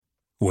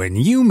When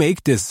you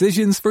make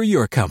decisions for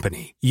your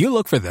company, you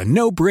look for the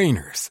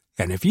no-brainers.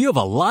 And if you have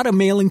a lot of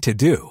mailing to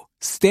do,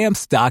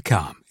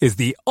 Stamps.com is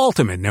the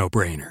ultimate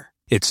no-brainer.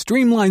 It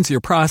streamlines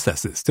your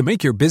processes to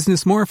make your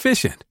business more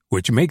efficient,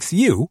 which makes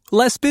you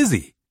less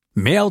busy.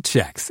 Mail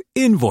checks,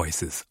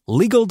 invoices,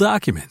 legal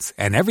documents,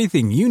 and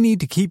everything you need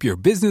to keep your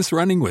business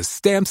running with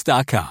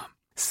Stamps.com.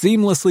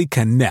 Seamlessly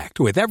connect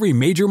with every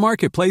major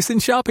marketplace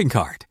and shopping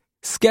cart.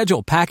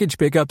 Schedule package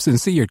pickups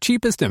and see your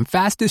cheapest and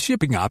fastest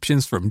shipping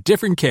options from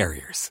different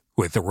carriers,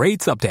 with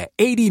rates up to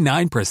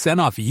 89%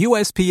 off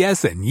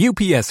USPS and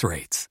UPS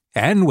rates.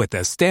 And with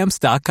the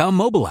Stamps.com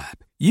mobile app,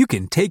 you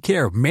can take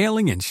care of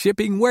mailing and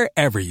shipping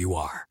wherever you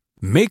are.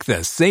 Make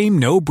the same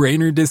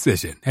no-brainer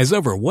decision as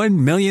over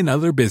 1 million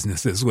other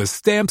businesses with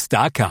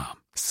Stamps.com.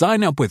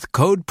 Sign up with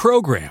code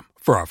PROGRAM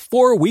for a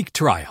 4-week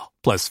trial,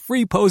 plus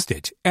free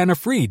postage and a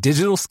free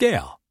digital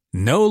scale.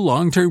 No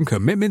long-term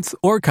commitments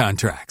or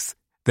contracts.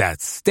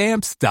 That's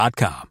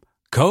Stamps.com.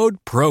 Code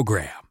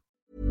PROGRAM.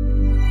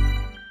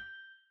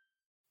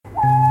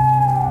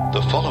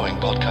 The following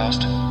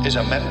podcast is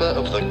a member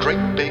of the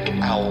Great Big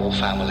Owl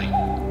family.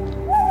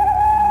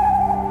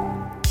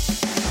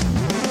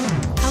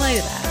 Hello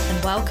there,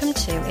 and welcome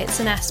to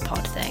It's an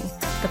S-Pod Thing,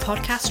 the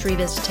podcast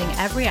revisiting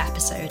every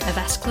episode of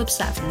S Club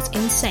 7's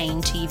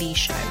insane TV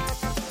show.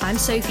 I'm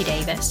Sophie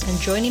Davis, and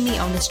joining me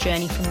on this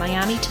journey from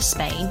Miami to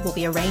Spain will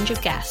be a range of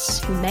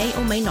guests who may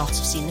or may not have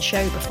seen the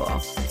show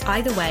before.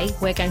 Either way,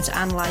 we're going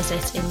to analyse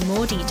it in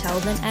more detail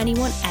than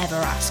anyone ever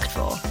asked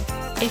for.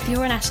 If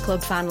you're an S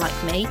Club fan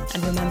like me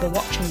and remember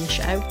watching the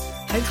show,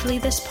 hopefully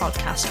this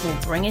podcast will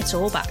bring it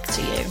all back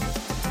to you.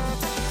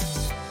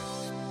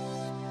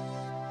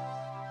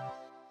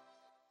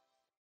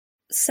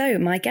 So,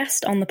 my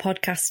guest on the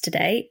podcast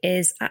today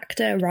is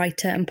actor,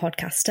 writer and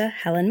podcaster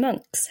Helen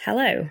Monks.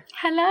 Hello.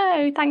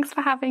 Hello, thanks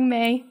for having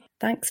me.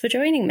 Thanks for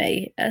joining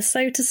me.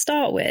 So to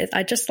start with,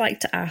 I'd just like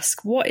to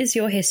ask, what is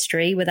your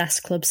history with S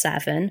Club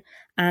 7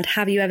 and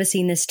have you ever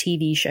seen this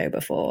TV show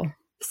before?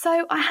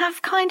 So I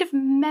have kind of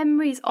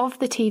memories of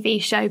the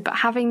TV show, but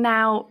having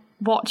now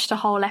watched a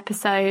whole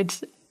episode,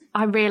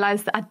 I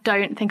realised that I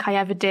don't think I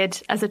ever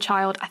did as a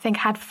child. I think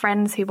I had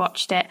friends who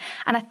watched it.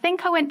 And I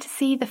think I went to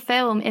see the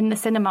film in the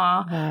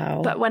cinema.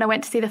 Wow. But when I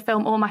went to see the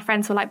film, all my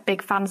friends were like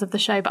big fans of the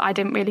show, but I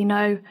didn't really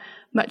know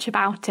much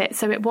about it.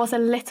 So it was a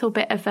little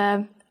bit of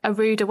a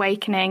rude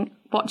awakening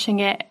watching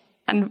it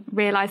and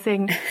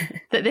realising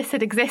that this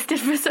had existed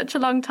for such a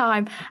long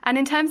time. And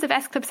in terms of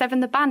S Club 7,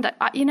 the band,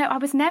 I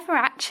was never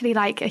actually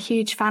like a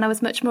huge fan. I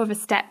was much more of a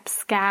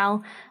Steps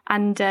gal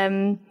and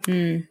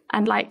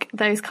like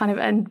those kind of,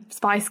 and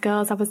Spice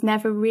Girls. I was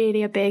never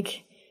really a big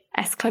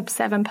S Club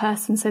 7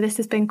 person. So this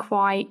has been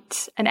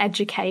quite an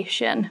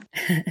education.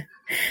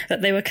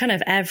 But they were kind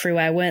of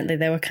everywhere, weren't they?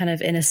 They were kind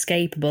of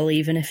inescapable,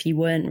 even if you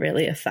weren't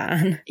really a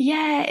fan.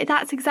 Yeah,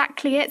 that's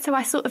exactly it. So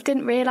I sort of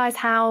didn't realise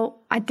how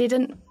I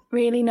didn't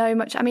really know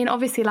much. I mean,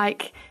 obviously,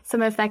 like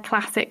some of their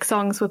classic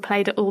songs were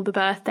played at all the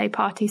birthday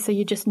parties, so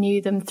you just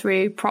knew them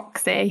through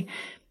proxy.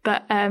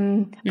 But I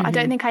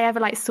don't think I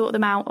ever like sought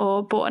them out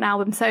or bought an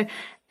album. So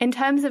in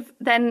terms of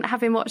then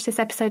having watched this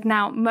episode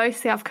now,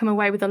 mostly I've come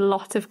away with a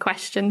lot of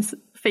questions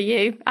for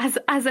you as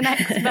an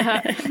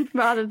expert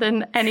rather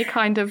than any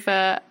kind of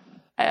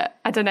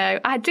I don't know.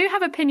 I do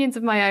have opinions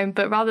of my own,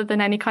 but rather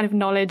than any kind of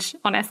knowledge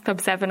on S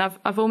Club 7,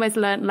 I've almost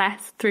learnt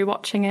less through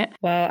watching it.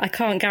 Well, I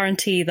can't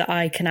guarantee that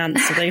I can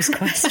answer those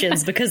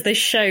questions because this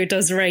show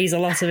does raise a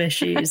lot of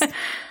issues.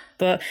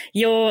 But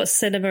your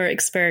cinema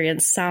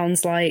experience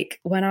sounds like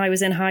when I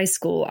was in high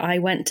school, I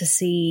went to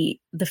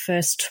see the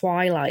first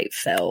Twilight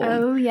film.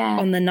 Oh, yeah.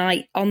 On the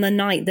night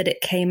that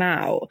it came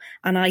out,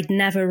 and I'd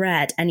never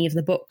read any of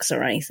the books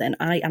or anything.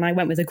 I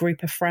went with a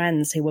group of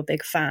friends who were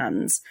big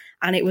fans,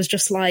 and it was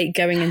just like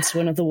going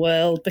into another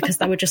world because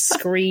there were just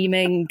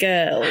screaming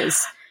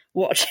girls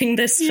watching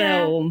this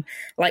film,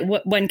 like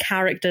when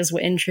characters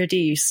were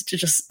introduced,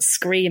 just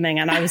screaming,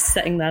 and I was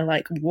sitting there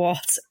like,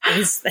 what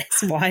is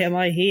this? Why am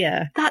I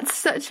here? That's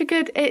such a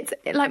good, it's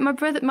like my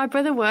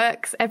brother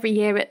works every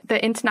year at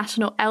the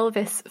International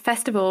Elvis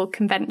Festival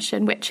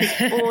convention, which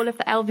is all of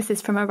the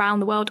Elvises from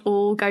around the world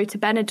all go to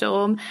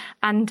Benidorm,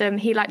 and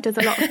he like does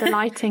a lot of the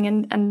lighting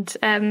and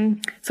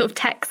sort of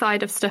tech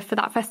side of stuff for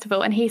that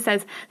festival. And he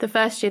says the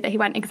first year that he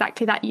went,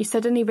 exactly that, you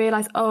suddenly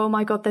realise, oh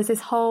my God, there's this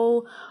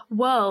whole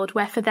world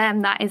where for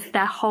them that is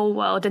their whole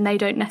world and they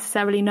don't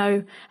necessarily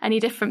know any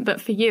different, but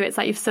for you it's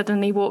like you've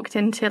suddenly walked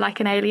into like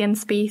an alien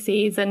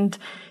species and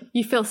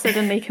you feel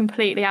suddenly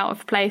completely out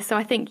of place. So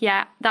I think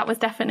that was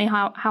definitely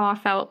how I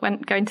felt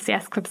when going to see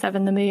S Club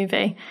 7 the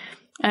movie,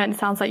 and it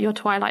sounds like your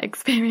Twilight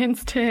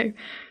experience too.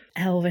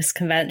 Elvis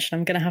convention,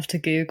 I'm gonna have to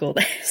Google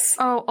this.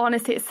 Oh,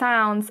 honestly, it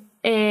sounds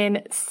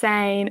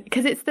insane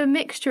because it's the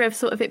mixture of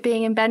sort of it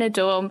being in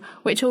Benidorm,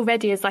 which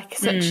already is like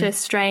such a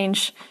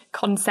strange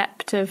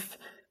concept of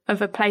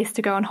a place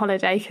to go on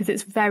holiday because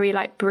it's very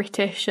like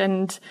British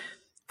and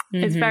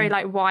it's very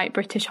like white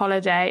British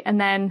holiday. And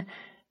then,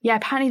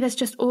 apparently there's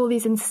just all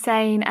these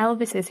insane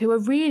Elvises who are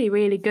really,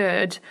 really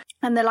good.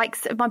 And they're like,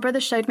 my brother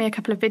showed me a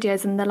couple of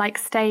videos, and the like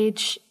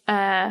stage,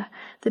 the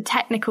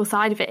technical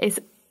side of it is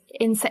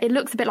it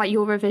looks a bit like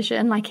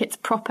Eurovision, like it's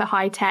proper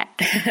high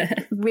tech,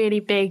 really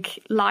big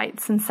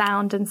lights and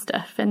sound and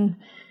stuff. And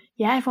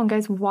yeah, everyone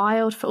goes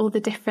wild for all the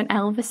different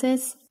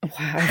Elvises.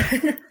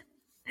 Wow.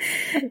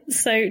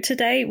 So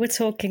today we're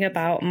talking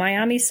about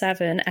Miami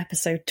 7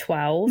 episode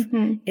 12.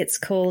 Mm-hmm. It's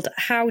called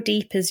How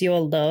Deep Is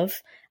Your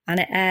Love? And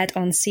it aired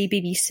on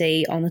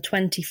CBBC on the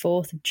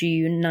 24th of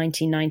June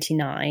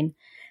 1999.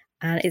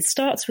 And it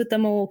starts with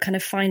them all kind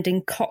of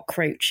finding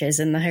cockroaches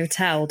in the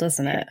hotel,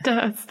 doesn't it? It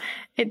does.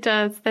 It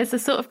does. There's a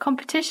sort of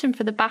competition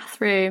for the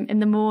bathroom in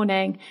the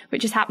morning,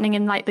 which is happening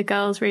in like the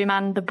girls' room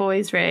and the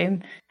boys'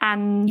 room.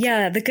 And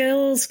yeah, the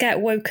girls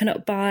get woken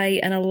up by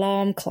an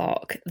alarm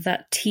clock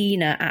that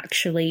Tina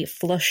actually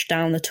flushed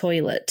down the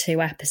toilet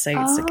 2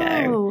 episodes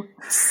ago.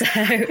 So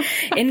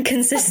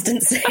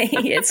inconsistency,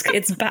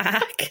 it's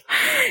back.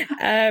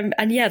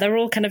 And yeah, they're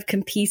all kind of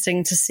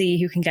competing to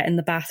see who can get in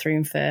the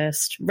bathroom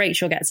first.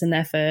 Rachel gets in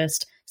there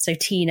first, so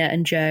Tina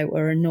and Joe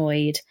are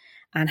annoyed,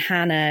 and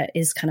Hannah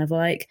is kind of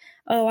like,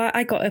 oh,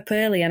 I got up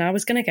early and I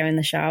was going to go in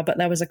the shower, but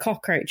there was a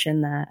cockroach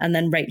in there. And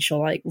then Rachel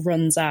like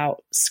runs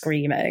out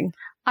screaming.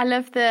 I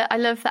love the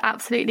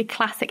absolutely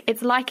classic.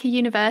 It's like a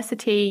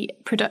university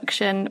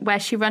production where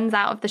she runs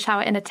out of the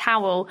shower in a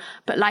towel,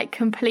 but like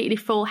completely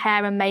full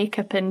hair and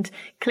makeup, and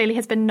clearly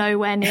has been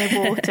nowhere near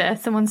water.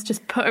 Someone's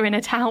just put her in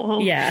a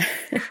towel. Yeah.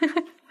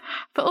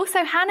 But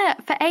also Hannah,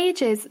 for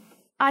ages,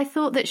 I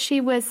thought that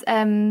she was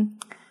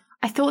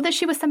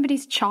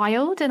somebody's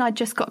child, and I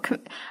just got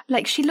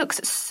like, she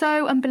looks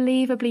so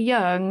unbelievably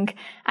young,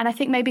 and I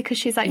think maybe because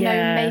she's like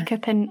no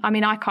makeup, and I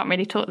mean I can't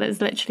really talk, that's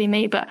literally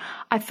me, but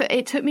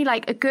it took me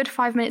like a good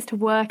 5 minutes to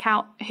work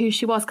out who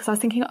she was, because I was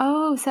thinking,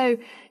 oh, so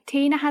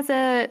Tina has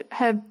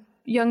her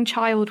young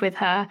child with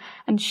her,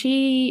 and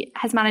she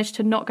has managed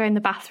to not go in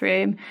the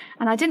bathroom,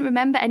 and I didn't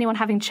remember anyone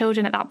having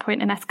children at that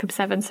point in S Club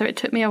 7, so it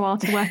took me a while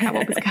to work out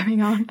what was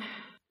going on.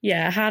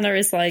 Yeah, Hannah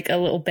is like a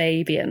little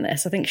baby in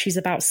this. I think she's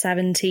about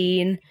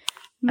 17.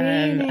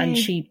 Really? And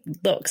she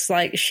looks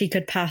like she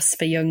could pass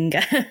for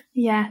younger.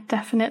 Yeah,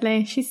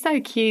 definitely. She's so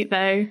cute,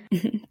 though.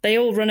 They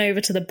all run over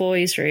to the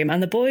boys' room,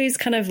 and the boys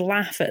kind of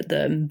laugh at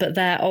them, but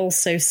they're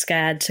also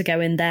scared to go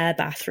in their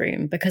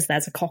bathroom because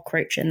there's a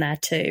cockroach in there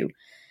too.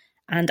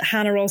 And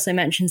Hannah also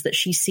mentions that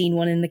she's seen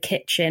one in the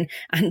kitchen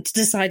and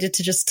decided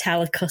to just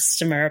tell a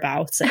customer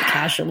about it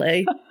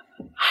casually.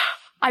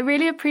 I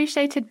really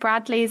appreciated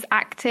Bradley's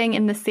acting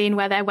in the scene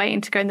where they're waiting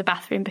to go in the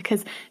bathroom,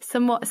 because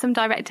some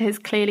director has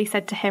clearly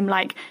said to him,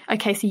 like,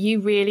 okay, so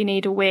you really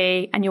need a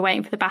wee and you're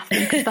waiting for the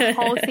bathroom, because the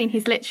whole scene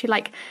he's literally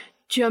like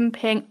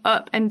jumping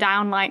up and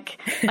down like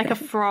a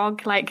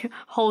frog, like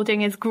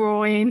holding his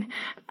groin,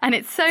 and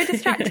it's so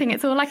distracting.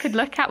 It's all I could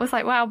look at was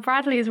like, wow,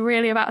 Bradley is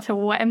really about to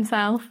wet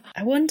himself.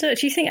 I wonder,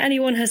 do you think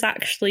anyone has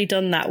actually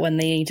done that when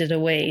they needed a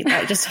wee,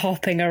 like just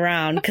hopping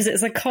around? Because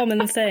it's a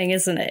common thing,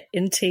 isn't it,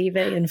 in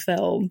TV and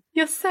film?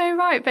 You're so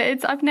right,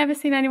 but I've never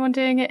seen anyone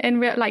doing it in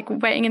real, like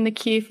waiting in the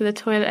queue for the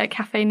toilet at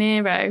Cafe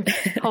Nero,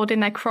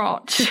 holding their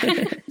crotch.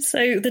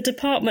 So the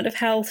Department of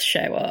Health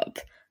show up.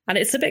 And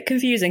it's a bit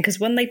confusing because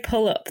when they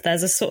pull up,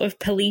 there's a sort of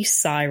police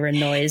siren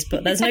noise,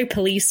 but there's no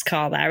police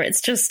car there.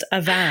 It's just a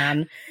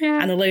van,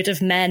 and a load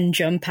of men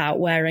jump out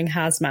wearing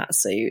hazmat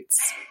suits.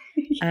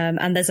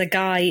 And there's a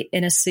guy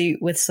in a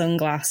suit with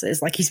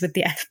sunglasses, like he's with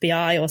the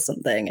FBI or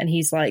something. And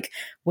he's like,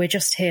 we're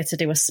just here to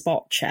do a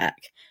spot check.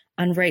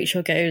 And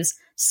Rachel goes,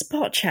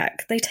 spot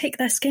check? They take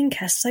their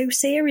skincare so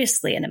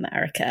seriously in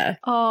America.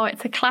 Oh,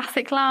 it's a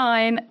classic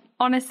line.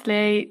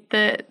 Honestly,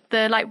 the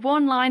like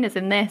one-liners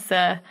in this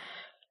are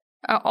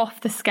off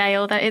the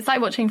scale. That it's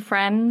like watching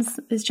Friends.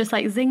 It's just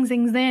like zing,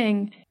 zing,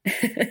 zing.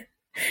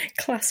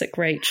 Classic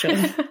Rachel.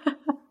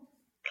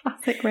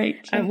 Classic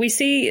Rachel. We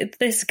see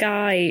this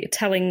guy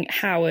telling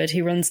Howard,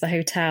 who runs the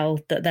hotel,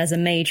 that there's a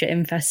major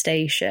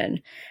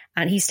infestation,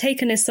 and he's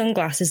taken his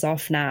sunglasses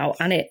off now,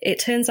 and it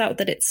turns out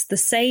that it's the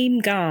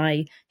same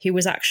guy who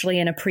was actually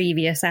in a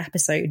previous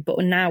episode, but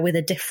now with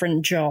a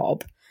different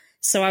job.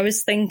 So I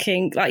was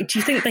thinking, like, do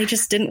you think they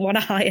just didn't want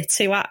to hire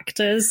 2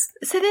 actors?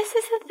 So this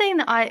is the thing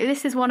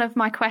this is one of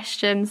my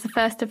questions, the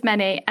first of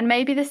many. And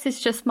maybe this is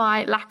just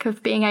my lack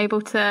of being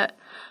able to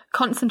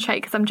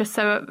concentrate because I'm just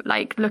so,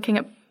 like, looking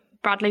at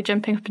Bradley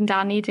jumping up and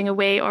down, needing a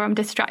wee, or I'm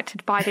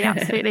distracted by the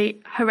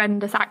absolutely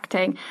horrendous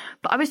acting.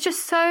 But I was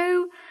just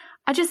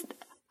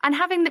and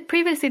having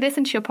previously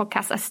listened to your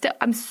podcast,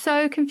 I'm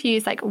so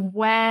confused, like,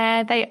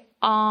 where they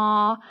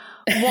are,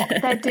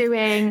 what they're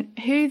doing,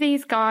 who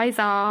these guys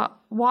are,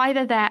 why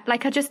they're there.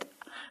 Like,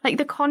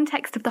 the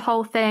context of the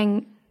whole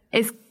thing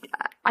is,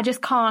 I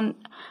just can't.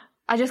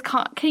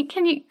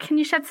 Can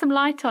you shed some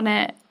light on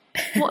it?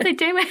 What are they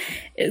doing?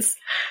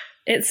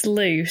 It's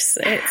loose.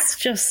 It's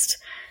just,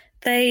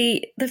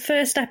 the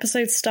first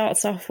episode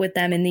starts off with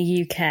them in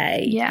the UK,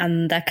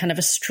 and they're kind of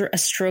a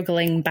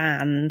struggling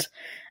band,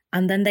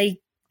 and then they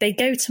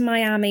go to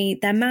Miami.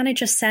 Their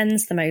manager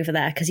sends them over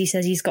there because he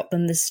says he's got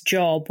them this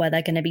job where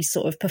they're going to be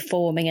sort of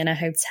performing in a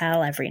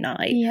hotel every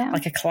night,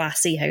 like a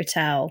classy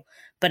hotel.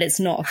 but it's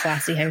not a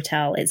classy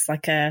hotel. It's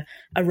like a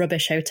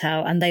rubbish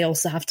hotel, and they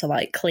also have to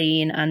like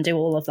clean and do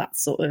all of that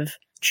sort of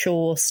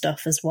chore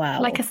stuff as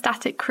well. Like a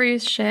static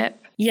cruise ship.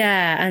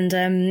 Yeah,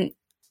 and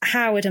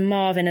Howard and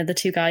Marvin are the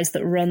two guys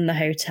that run the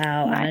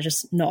hotel, and are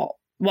just not...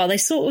 Well, they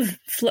sort of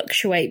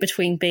fluctuate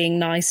between being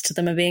nice to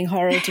them and being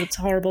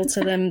horrible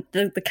to them.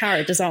 The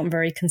characters aren't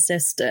very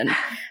consistent.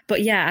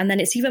 But yeah, and then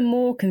it's even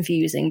more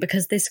confusing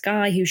because this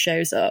guy who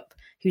shows up,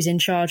 who's in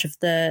charge of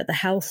the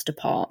health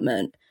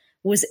department,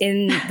 was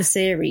in the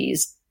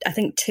series, I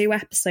think 2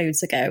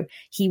 episodes ago.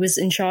 He was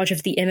in charge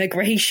of the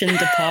immigration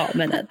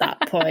department at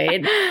that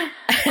point.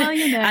 Well,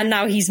 you know. And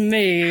now he's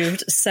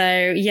moved.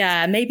 So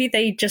yeah, maybe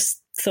they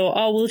just thought,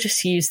 oh, we'll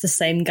just use the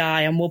same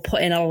guy and we'll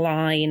put in a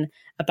line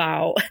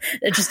about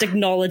just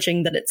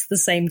acknowledging that it's the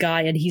same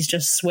guy and he's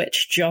just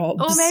switched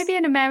jobs. Or maybe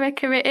in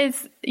America it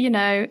is, you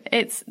know,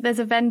 there's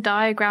a Venn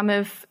diagram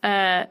of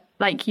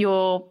like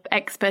your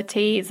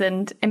expertise,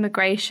 and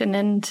immigration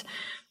and,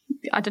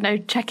 I don't know,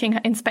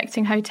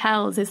 inspecting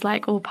hotels is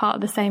like all part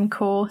of the same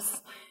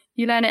course.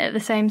 You learn it at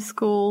the same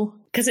school.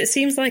 Because it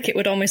seems like it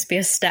would almost be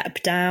a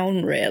step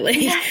down,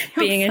 really,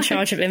 being in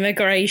charge of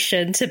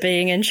immigration to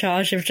being in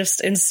charge of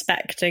just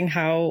inspecting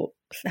how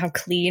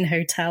clean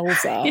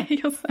hotels are. Yeah,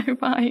 you're so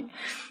right.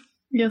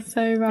 You're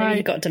so right. Maybe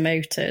he got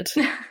demoted.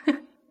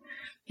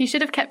 He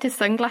should have kept his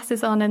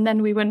sunglasses on and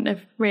then we wouldn't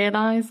have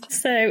realised.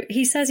 So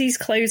he says he's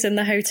closing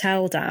the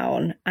hotel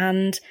down.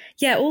 And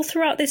yeah, all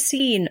throughout this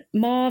scene,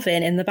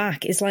 Marvin in the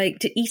back is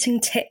like eating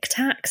Tic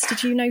Tacs.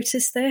 Did you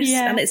notice this?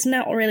 Yeah. And it's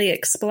not really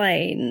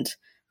explained.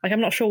 Like,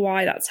 I'm not sure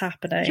why that's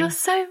happening. You're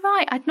so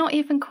right. I'd not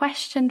even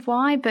questioned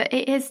why, but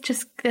it is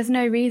just, there's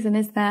no reason,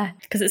 is there?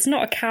 Because it's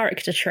not a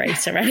character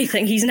trait or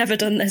anything. He's never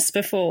done this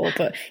before,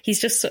 but he's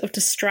just sort of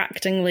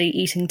distractingly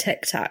eating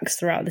Tic Tacs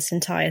throughout this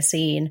entire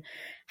scene.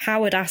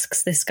 Howard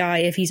asks this guy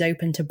if he's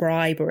open to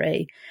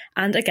bribery.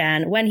 And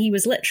again, when he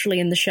was literally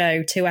in the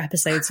show 2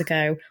 episodes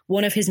ago,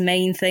 one of his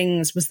main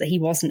things was that he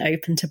wasn't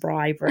open to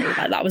bribery.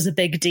 Like, that was a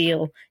big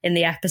deal in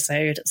the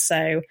episode.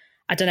 So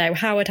I don't know,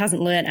 Howard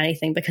hasn't learned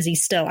anything because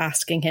he's still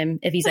asking him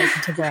if he's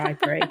open to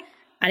bribery.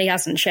 And he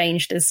hasn't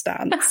changed his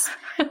stance.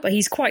 But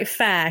he's quite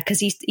fair because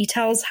he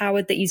tells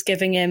Howard that he's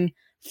giving him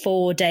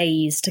 4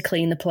 days to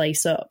clean the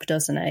place up,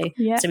 doesn't he?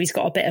 Yeah. So he's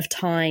got a bit of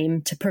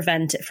time to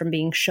prevent it from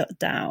being shut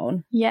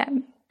down. Yeah.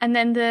 And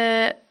then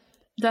the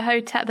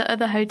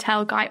other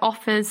hotel guy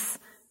offers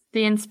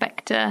the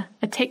inspector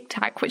a Tic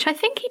Tac, which I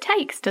think he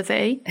takes, does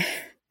he?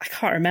 I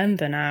can't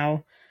remember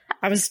now.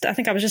 I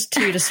think I was just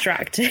too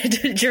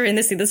distracted during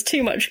this scene. There's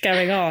too much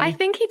going on. I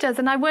think he does,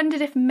 and I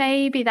wondered if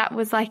maybe that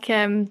was like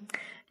the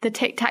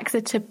Tic Tacs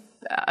are to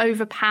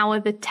overpower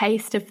the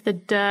taste of the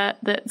dirt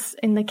that's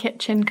in the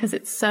kitchen because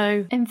it's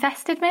so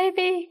infested,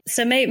 maybe.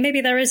 So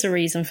maybe there is a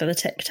reason for the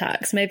Tic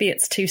Tacs. Maybe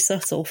it's too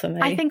subtle for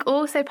me. I think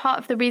also part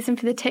of the reason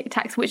for the Tic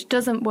Tacs, which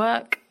doesn't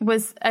work,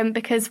 was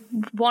because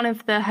one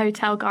of the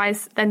hotel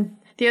guys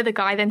the other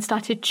guy then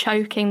started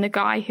choking the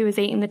guy who was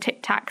eating the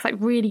Tic Tacs, like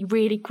really,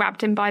 really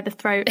grabbed him by the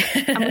throat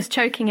and was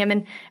choking him.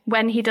 And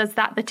when he does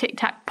that, the Tic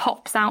Tac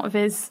pops out of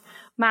his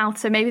mouth.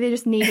 So maybe they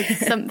just needed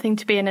something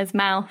to be in his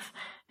mouth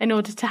in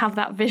order to have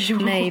that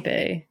visual.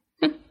 Maybe.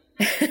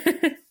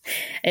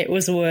 It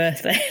was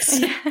worth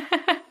it.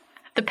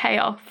 The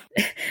payoff.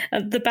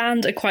 The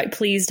band are quite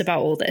pleased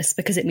about all this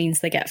because it means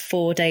they get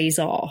 4 days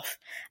off.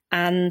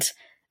 And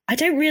I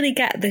don't really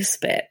get this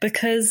bit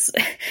because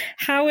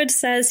Howard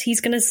says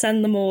he's going to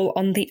send them all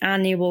on the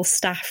annual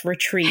staff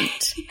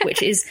retreat,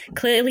 which is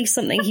clearly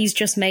something he's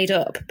just made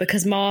up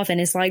because Marvin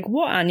is like,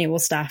 what annual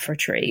staff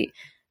retreat?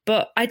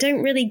 But I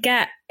don't really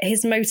get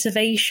his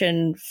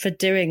motivation for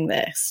doing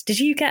this. Did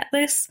you get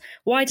this?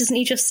 Why doesn't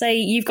he just say,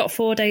 you've got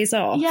 4 days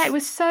off? Yeah, it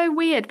was so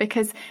weird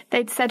because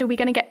they'd said, are we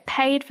going to get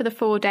paid for the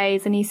 4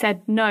 days? And he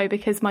said, no,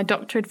 because my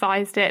doctor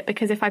advised it,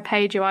 because if I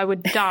paid you, I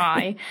would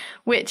die.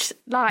 Which,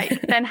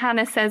 like, then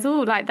Hannah says, oh,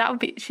 like, that would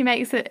be, she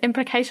makes an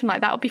implication like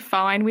that would be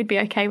fine. We'd be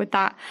okay with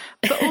that.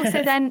 But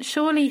also then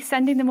surely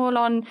sending them all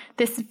on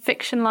this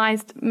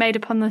fictionalized, made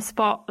up on the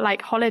spot,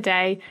 like,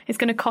 holiday is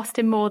going to cost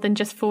him more than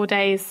just 4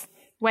 days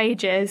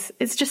wages.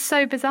 It's just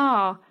so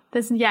bizarre.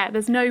 There's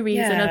no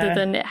reason other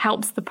than it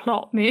helps the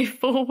plot move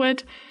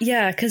forward.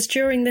 Yeah, because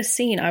during this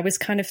scene I was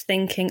kind of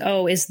thinking,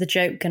 oh, is the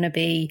joke going to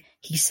be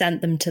he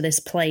sent them to this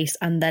place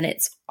and then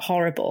it's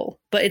horrible?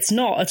 But it's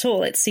not at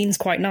all. It seems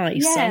quite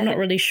nice. So I'm not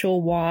really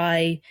sure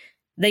why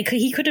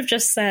he could have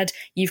just said,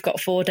 you've got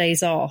 4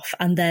 days off,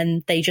 and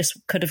then they just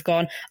could have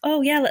gone,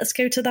 oh yeah, let's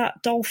go to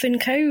that Dolphin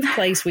Cove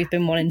place we've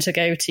been wanting to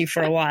go to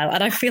for a while.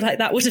 And I feel like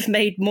that would have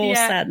made more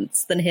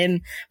sense than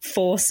him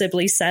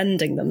forcibly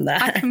sending them there.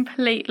 I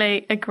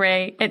completely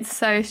agree. It's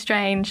so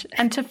strange.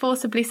 And to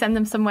forcibly send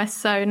them somewhere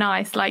so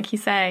nice, like you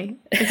say,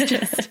 it's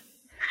just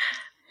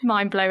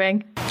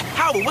mind-blowing.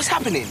 Howard, what's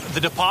happening? The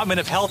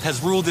Department of Health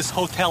has ruled this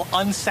hotel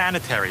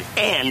unsanitary.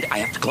 And I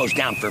have to close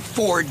down for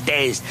 4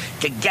 days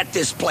to get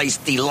this place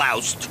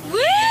deloused. Woo!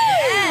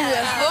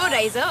 Yeah. 4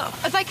 days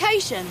off. A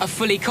vacation. A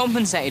fully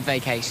compensated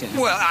vacation.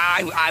 Well,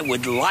 I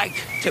would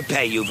like to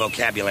pay you,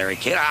 vocabulary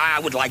kid. I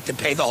would like to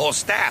pay the whole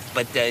staff,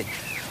 but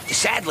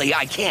sadly,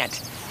 I can't.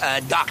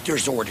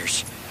 doctor's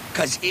orders.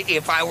 Because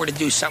if I were to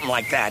do something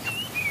like that,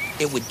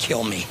 it would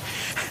kill me.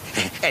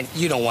 And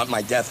you don't want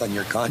my death on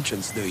your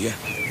conscience, do you?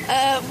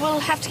 We'll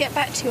have to get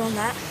back to you on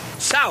that.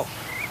 So,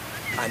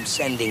 I'm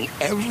sending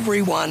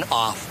everyone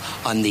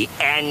off on the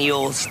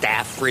annual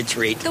staff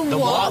retreat. The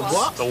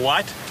what? The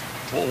what?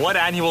 What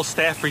annual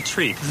staff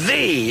retreat?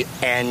 The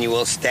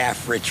annual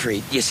staff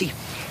retreat. You see,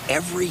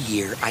 every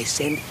year I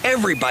send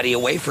everybody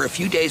away for a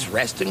few days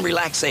rest and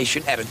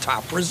relaxation at a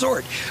top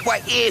resort.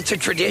 Why, it's a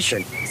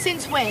tradition.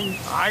 Since when?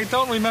 I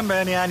don't remember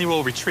any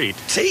annual retreat.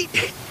 See,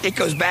 it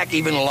goes back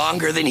even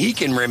longer than he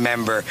can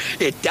remember.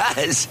 It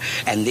does.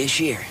 And this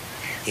year,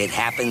 it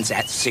happens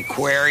at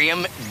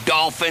Seaquarium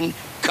Dolphin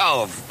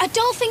Cove. A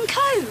dolphin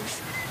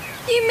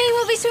cove? You mean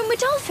we'll be swimming with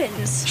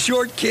dolphins?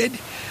 Short, kid.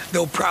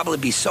 There'll probably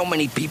be so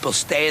many people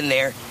staying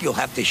there, you'll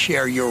have to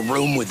share your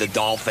room with a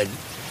dolphin.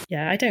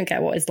 Yeah, I don't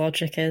get what his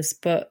logic is,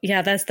 but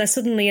yeah, they're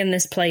suddenly in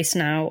this place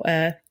now,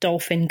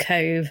 Dolphin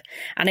Cove,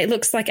 and it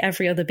looks like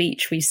every other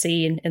beach we've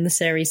seen in the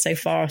series so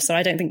far, so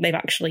I don't think they've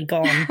actually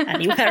gone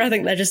anywhere. I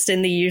think they're just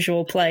in the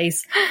usual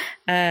place.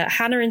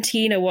 Hannah and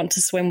Tina want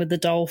to swim with the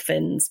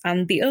dolphins,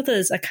 and the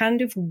others are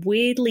kind of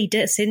weirdly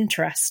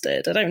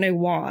disinterested. I don't know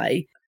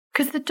why.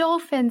 Because the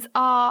dolphins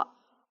are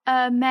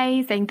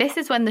amazing. This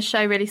is when the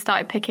show really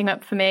started picking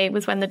up for me,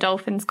 was when the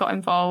dolphins got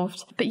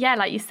involved. But yeah,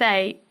 like you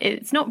say,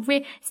 it's not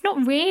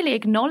really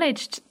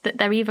acknowledged that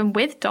they're even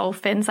with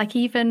dolphins. Like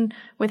even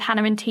with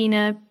Hannah and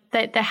Tina,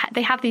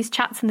 they have these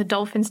chats and the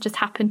dolphins just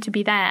happen to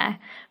be there.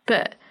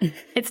 But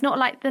it's not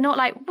like, they're not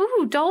like,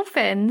 woo,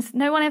 dolphins.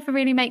 No one ever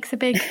really makes a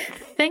big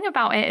thing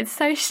about it. It's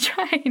so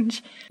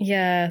strange.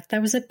 Yeah,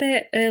 there was a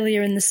bit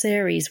earlier in the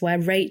series where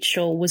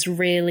Rachel was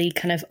really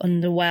kind of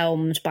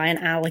underwhelmed by an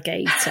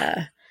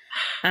alligator.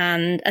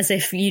 And as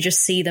if you just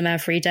see them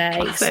every day.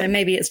 Classic. So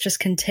maybe it's just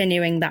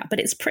continuing that. But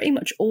it's pretty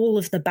much all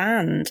of the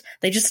band.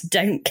 They just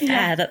don't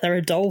care that there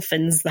are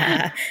dolphins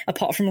there,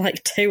 apart from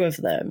like 2 of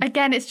them.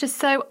 Again, it's just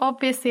so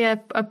obviously a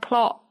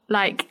plot.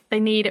 Like, they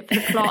need it for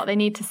the plot. They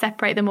need to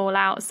separate them all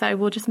out. So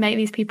we'll just make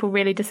these people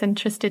really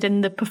disinterested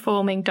in the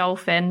performing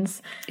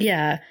dolphins.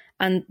 Yeah.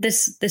 And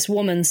this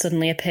woman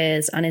suddenly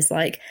appears and is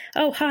like,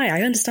 oh, hi,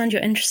 I understand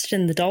you're interested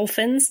in the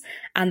dolphins.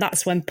 And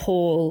that's when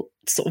Paul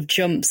sort of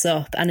jumps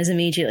up and is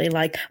immediately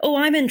like, oh,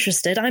 I'm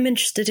interested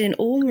in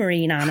all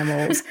marine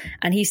animals.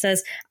 And he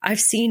says, I've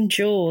seen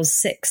Jaws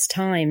 6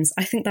 times.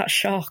 I think that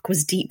shark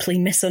was deeply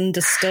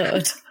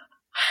misunderstood.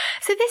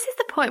 So this is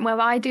the point where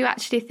I do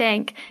actually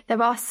think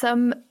there are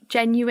some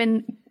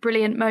genuine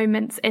brilliant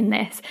moments in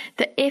this,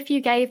 that if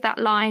you gave that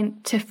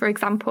line to, for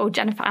example,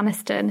 Jennifer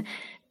Aniston,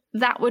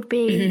 that would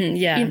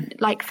be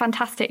like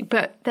fantastic.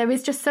 But there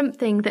is just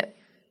something that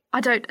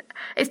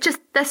it's just,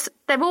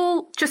 they're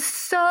all just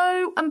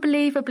so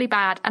unbelievably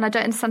bad, and I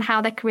don't understand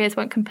how their careers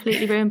weren't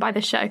completely ruined by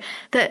the show,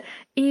 that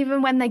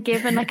even when they're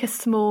given like a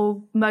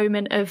small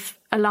moment of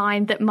a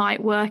line that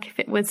might work if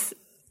it was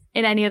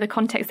in any other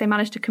context, they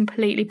managed to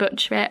completely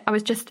butcher it.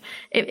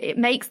 It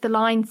makes the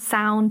line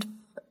sound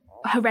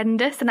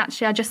horrendous, and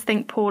actually I just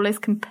think Paul is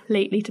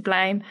completely to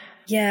blame.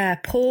 Yeah,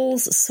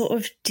 Paul's sort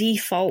of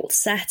default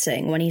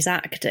setting when he's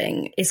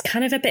acting is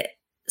kind of a bit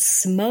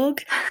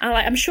smug. And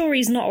I'm sure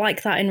he's not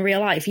like that in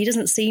real life. He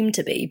doesn't seem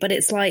to be, but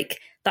it's like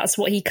that's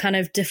what he kind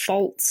of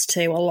defaults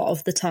to a lot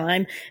of the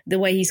time. The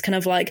way he's kind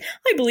of like,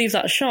 I believe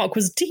that shark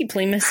was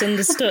deeply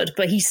misunderstood,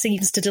 but he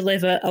seems to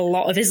deliver a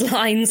lot of his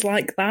lines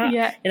like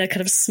that in a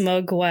kind of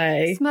smug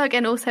way. Smug,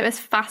 and also as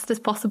fast as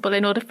possible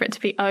in order for it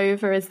to be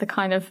over is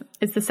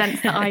the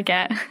sense that I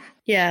get.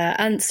 Yeah,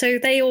 and so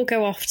they all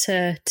go off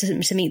to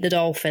meet the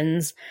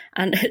dolphins,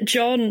 and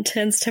John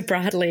turns to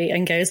Bradley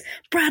and goes,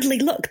 Bradley,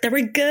 look, there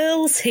are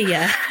girls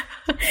here.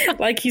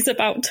 Like he's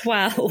about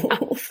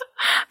 12.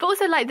 But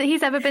also like that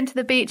he's ever been to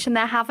the beach and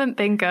there haven't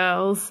been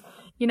girls.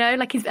 You know,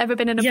 like he's ever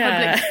been in a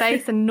public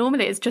space and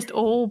normally it's just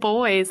all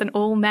boys and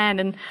all men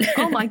and,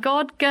 oh my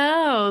God,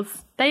 girls.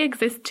 They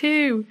exist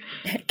too.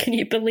 Can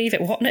you believe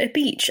it? What, at a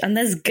beach? And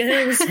there's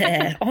girls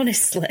here,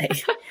 honestly.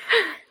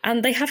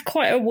 And they have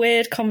quite a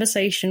weird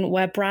conversation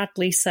where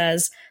Bradley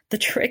says the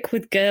trick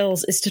with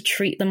girls is to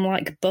treat them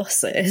like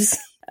buses.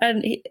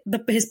 And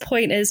his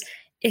point is,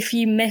 if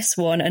you miss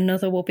one,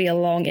 another will be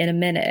along in a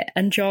minute.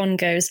 And John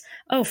goes,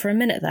 oh, for a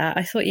minute there,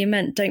 I thought you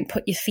meant don't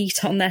put your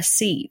feet on their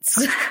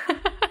seats.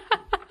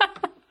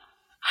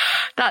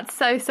 That's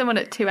so someone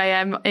at 2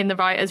 a.m. in the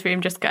writer's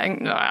room just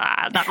going,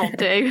 that'll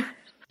do.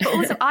 But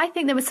also, I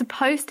think there was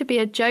supposed to be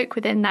a joke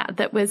within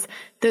that was,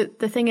 the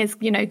thing is,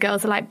 you know,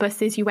 girls are like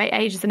buses, you wait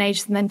ages and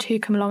ages and then 2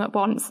 come along at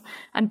once.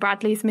 And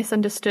Bradley's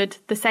misunderstood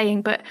the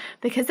saying, but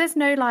because there's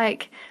no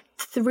like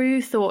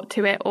through thought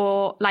to it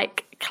or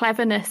like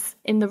cleverness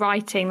in the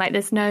writing, like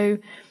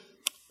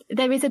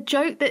there is a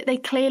joke that they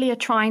clearly are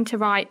trying to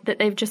write that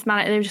they've just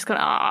gone,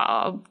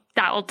 oh,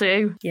 that'll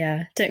do.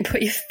 Yeah, don't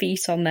put your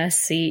feet on their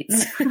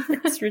seats.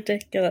 It's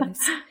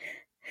ridiculous.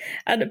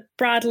 And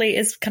Bradley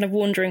is kind of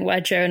wondering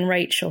where Joe and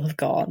Rachel have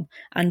gone.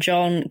 And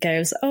John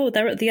goes, oh,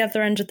 they're at the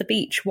other end of the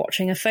beach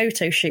watching a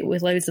photo shoot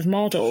with loads of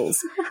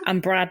models.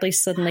 And Bradley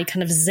suddenly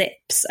kind of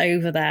zips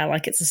over there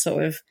like it's a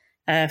sort of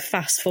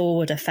fast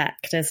forward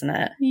effect, isn't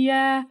it?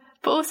 Yeah.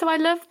 But also I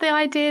love the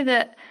idea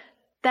that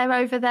they're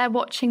over there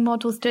watching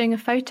models doing a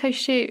photo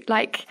shoot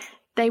like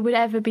they would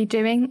ever be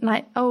doing.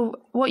 Like, oh,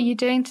 what are you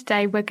doing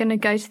today? We're going to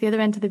go to the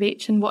other end of the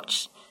beach and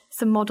watch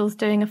some models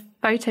doing a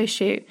photo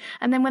shoot.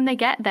 And then when they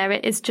get there,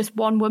 it is just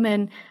one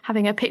woman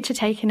having a picture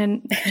taken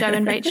and Joe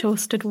and Rachel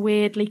stood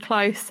weirdly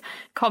close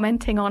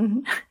commenting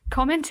on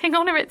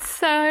her. It's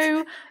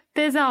so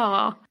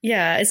bizarre.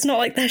 Yeah, it's not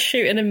like they're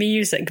shooting a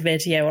music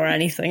video or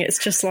anything.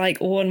 It's just like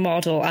one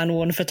model and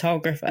one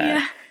photographer.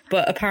 Yeah.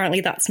 But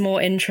apparently that's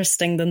more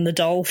interesting than the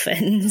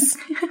dolphins.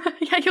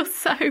 Yeah, you're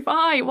so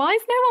right. Why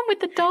is no one with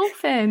the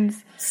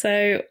dolphins?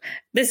 So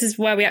this is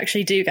where we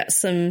actually do get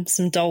some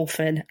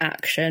dolphin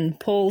action.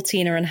 Paul,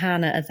 Tina and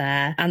Hannah are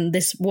there. And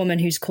this woman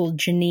who's called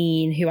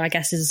Janine, who I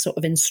guess is a sort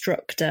of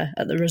in-structor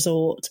at the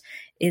resort,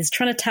 is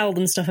trying to tell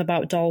them stuff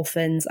about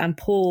dolphins. And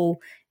Paul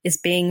is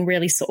being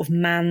really sort of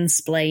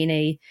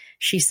mansplainy.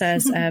 She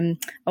says, in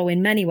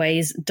many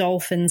ways,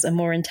 dolphins are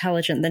more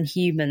intelligent than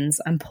humans.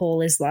 And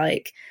Paul is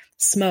like,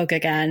 smug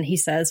again. He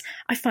says,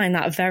 I find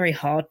that very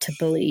hard to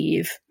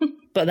believe.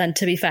 But then,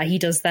 to be fair, he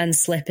does then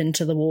slip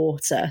into the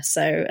water.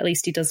 So at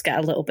least he does get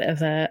a little bit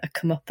of a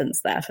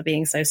comeuppance there for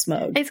being so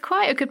smug. It's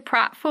quite a good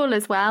pratfall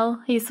as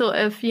well. He sort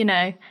of,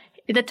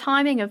 the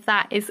timing of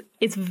that is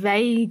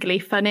vaguely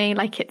funny.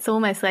 Like, it's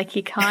almost like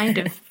he kind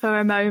of, for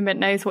a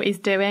moment, knows what he's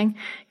doing.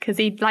 Because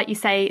he, like you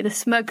say, the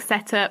smug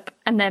setup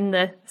and then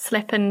the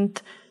slip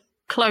and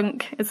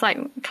clunk. It's like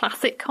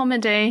classic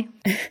comedy.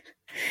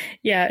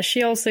 Yeah,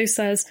 she also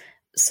says,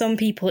 some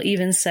people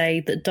even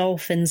say that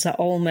dolphins are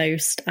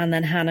almost, and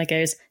then Hannah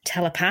goes,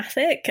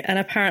 telepathic? And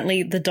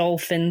apparently the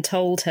dolphin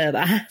told her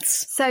that.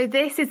 So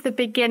this is the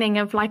beginning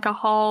of like a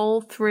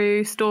whole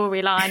through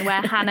storyline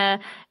where Hannah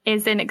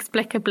is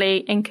inexplicably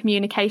in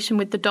communication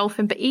with the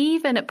dolphin, but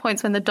even at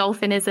points when the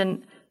dolphin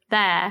isn't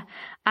there.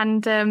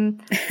 And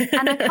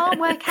I can't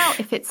work out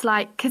if it's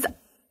like, because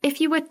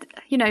if you were,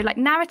 like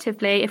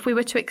narratively, if we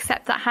were to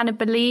accept that Hannah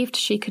believed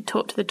she could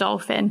talk to the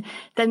dolphin,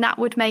 then that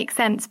would make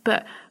sense.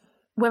 But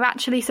we're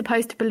actually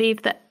supposed to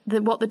believe that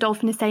what the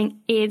dolphin is saying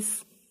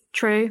is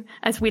true,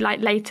 as we like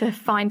later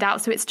find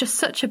out. So it's just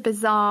such a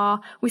bizarre,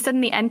 we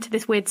suddenly enter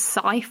this weird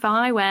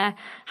sci-fi where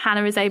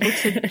Hannah is able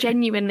to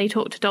genuinely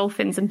talk to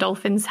dolphins and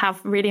dolphins have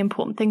really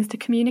important things to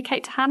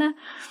communicate to Hannah.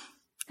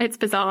 It's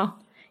bizarre.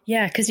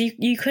 Yeah, because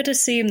you could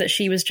assume that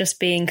she was just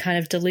being kind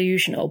of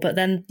delusional, but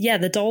then, yeah,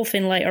 the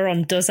dolphin later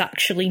on does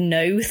actually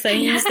know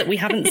things that we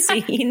haven't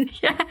seen.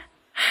 Yeah.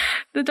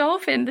 The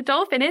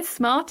dolphin is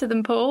smarter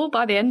than Paul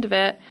by the end of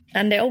it.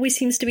 And it always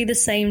seems to be the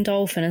same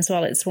dolphin as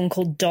well. It's one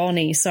called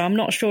Donnie. So I'm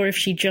not sure if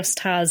she just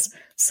has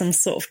some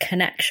sort of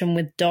connection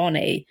with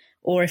Donnie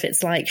or if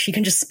it's like she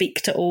can just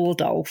speak to all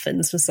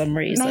dolphins for some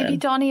reason. Maybe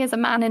Donnie is a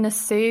man in a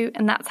suit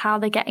and that's how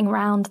they're getting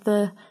around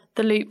the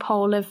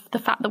loophole of the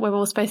fact that we're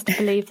all supposed to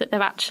believe that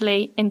they're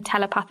actually in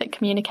telepathic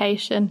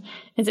communication,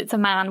 is it's a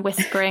man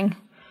whispering.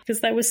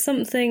 Because there was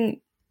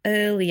something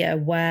earlier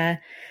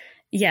where,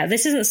 yeah,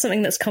 this isn't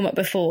something that's come up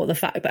before, the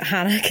fact that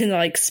Hannah can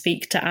like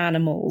speak to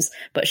animals,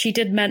 but she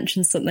did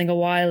mention something a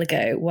while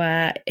ago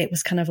where it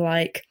was kind of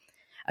like,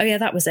 oh yeah,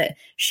 that was it.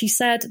 She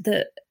said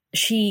that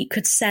she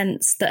could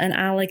sense that an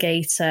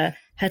alligator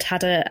had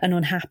had an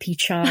unhappy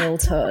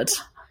childhood.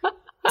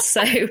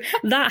 So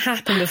that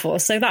happened before.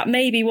 So that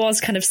maybe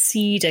was kind of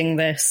seeding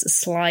this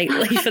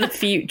slightly for the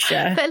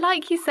future. But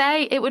like you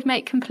say, it would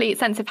make complete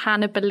sense if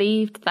Hannah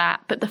believed that.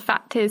 But the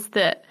fact is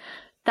that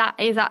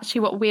is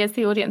actually what we as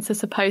the audience are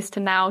supposed to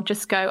now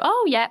just go,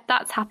 oh, yeah,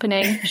 that's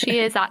happening. She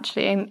is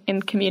actually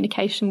in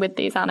communication with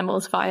these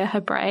animals via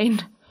her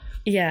brain.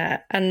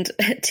 Yeah, and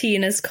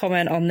Tina's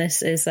comment on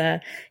this is,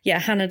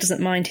 Hannah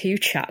doesn't mind who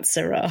chats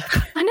her up.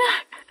 I know.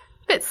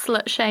 Bit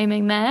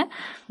slut-shaming there.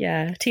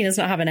 Yeah, Tina's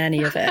not having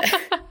any of it.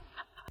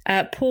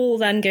 Paul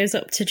then goes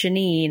up to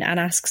Janine and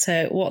asks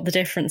her what the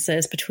difference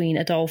is between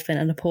a dolphin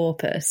and a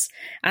porpoise.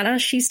 And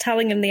as she's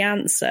telling him the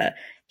answer,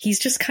 he's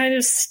just kind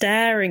of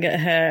staring at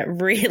her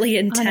really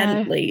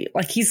intently,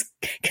 like he's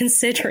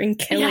considering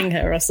killing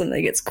her or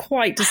something. It's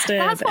quite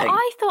disturbing. That's what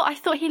I thought. I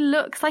thought he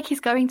looks like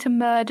he's going to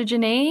murder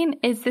Janine.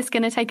 Is this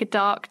going to take a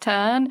dark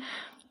turn?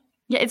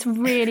 Yeah, it's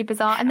really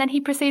bizarre. And then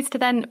he proceeds to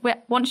then,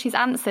 once she's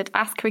answered,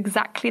 ask her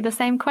exactly the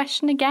same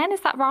question again.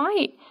 Is that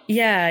right?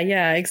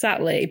 Yeah,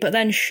 exactly. But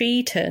then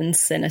she turns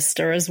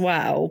sinister as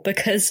well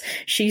because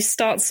she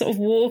starts sort of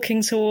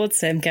walking towards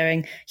him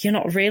going, you're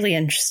not really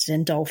interested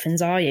in dolphins,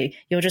 are you?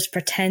 You're just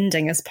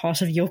pretending as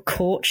part of your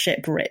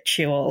courtship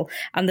ritual.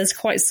 And there's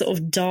quite sort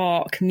of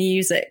dark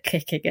music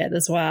kicking in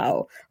as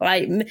well.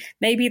 Like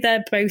maybe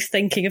they're both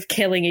thinking of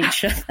killing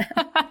each other.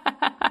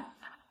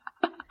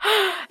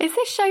 Is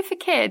this show for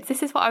kids?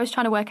 This is what I was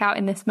trying to work out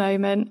in this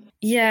moment.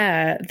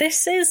 Yeah,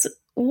 this is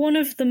one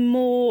of the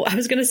more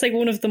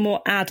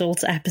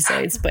adult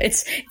episodes, but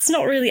it's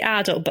not really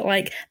adult, but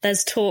like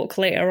there's talk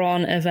later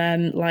on of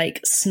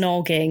like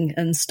snogging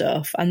and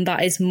stuff, and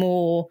that is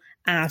more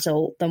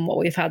adult than what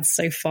we've had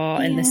so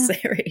far in this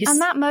series.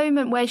 And that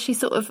moment where she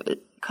sort of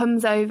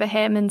comes over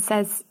him and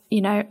says,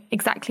 you know,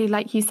 exactly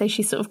like you say,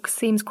 she sort of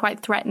seems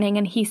quite threatening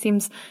and he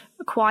seems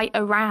quite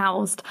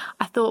aroused,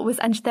 I thought was,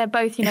 and they're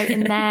both, you know,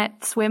 in their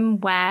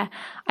swimwear.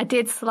 I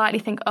did slightly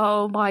think,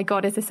 oh my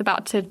God, is this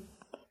about to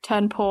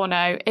turn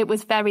porno? It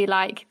was very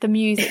like the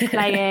music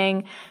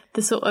playing,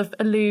 the sort of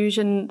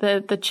illusion,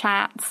 the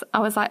chats. I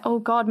was like, oh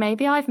God,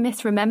 maybe I've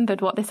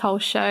misremembered what this whole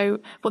show,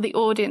 what the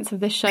audience of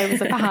this show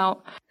was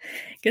about.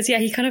 Because, yeah,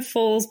 he kind of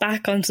falls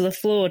back onto the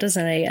floor,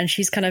 doesn't he? And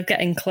she's kind of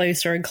getting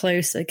closer and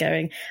closer,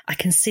 going, I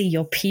can see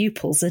your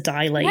pupils are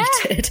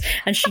dilated. Yeah.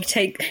 And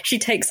she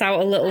takes out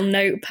a little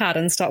notepad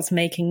and starts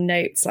making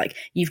notes, like,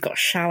 you've got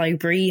shallow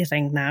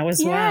breathing now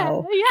as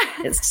well.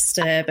 Yeah. It's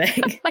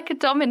disturbing. Like a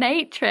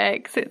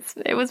dominatrix.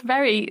 It was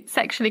very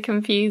sexually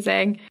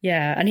confusing.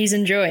 Yeah, and he's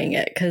enjoying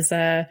it because,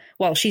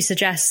 she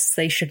suggests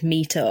they should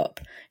meet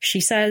up. She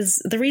says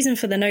the reason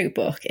for the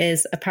notebook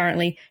is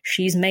apparently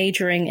she's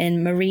majoring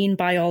in marine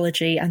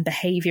biology and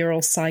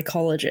behavioural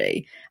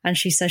psychology. And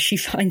she says she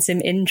finds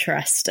him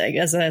interesting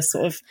as a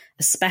sort of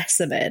a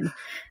specimen.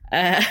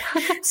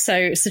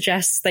 So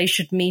suggests they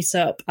should meet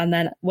up. And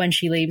then when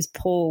she leaves,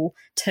 Paul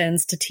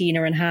turns to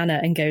Tina and Hannah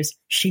and goes,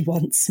 she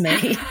wants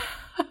me.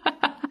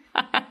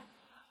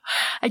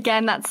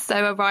 Again, that's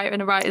so a writer in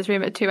a writer's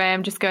room at 2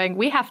 a.m. just going,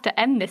 we have to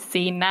end this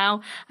scene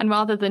now. And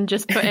rather than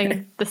just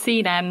putting the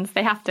scene ends,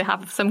 they have to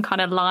have some kind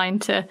of line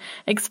to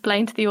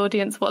explain to the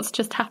audience what's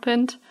just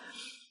happened.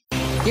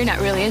 You're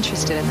not really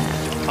interested in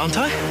that. Aren't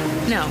I?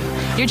 No,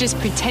 you're just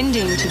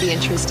pretending to be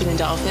interested in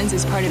dolphins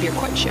as part of your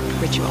courtship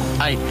ritual.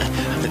 I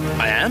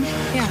am?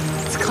 Yeah,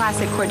 it's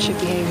classic courtship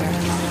behavior.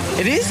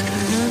 It is?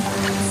 Mm-hmm.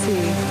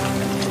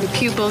 Let's see. Your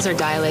pupils are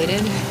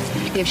dilated.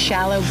 You have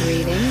shallow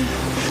breathing.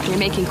 You're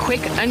making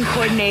quick,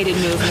 uncoordinated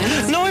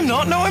movements. No, I'm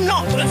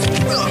not.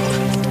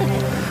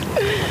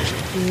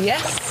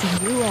 Yes,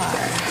 you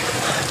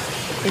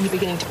are. And you're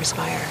beginning to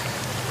perspire.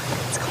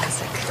 It's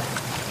classic.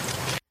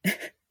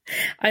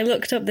 I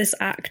looked up this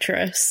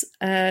actress.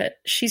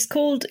 She's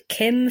called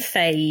Kim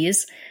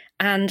Faze,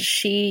 and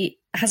she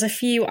has a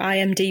few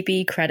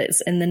IMDb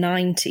credits in the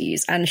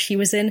 90s, and she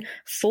was in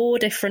 4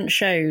 different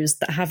shows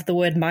that have the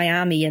word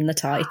Miami in the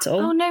title.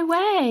 Oh, no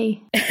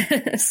way.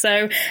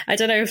 So I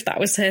don't know if that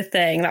was her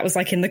thing. That was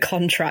like in the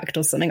contract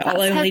or something.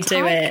 I'll only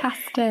do it.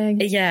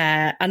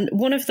 Yeah. And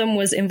one of them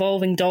was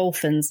involving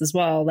dolphins as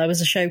well. There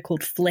was a show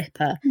called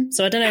Flipper.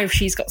 So I don't know if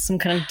she's got some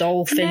kind of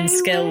dolphin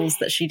skills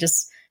that she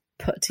just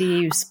put to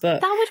use, but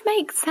that would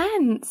make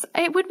sense.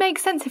 It would make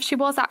sense if she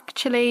was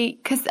actually,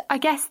 because I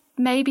guess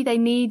maybe they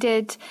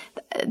needed,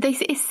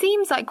 it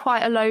seems like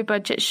quite a low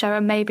budget show,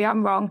 and maybe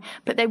I'm wrong,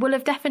 but they will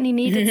have definitely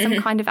needed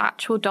some kind of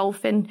actual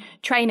dolphin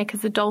trainer,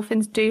 because the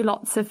dolphins do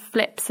lots of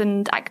flips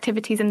and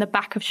activities in the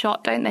back of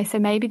shot, don't they? So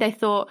maybe they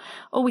thought,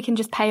 oh, we can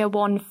just pay her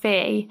one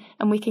fee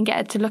and we can get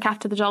her to look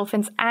after the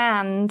dolphins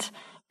and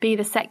be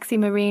the sexy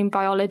marine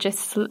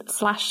biologist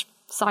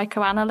 /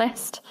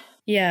 psychoanalyst.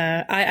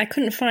 Yeah, I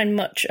couldn't find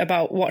much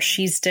about what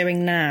she's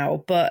doing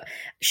now, but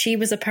she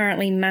was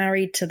apparently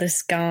married to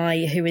this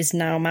guy who is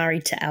now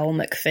married to Elle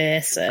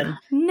Macpherson.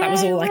 That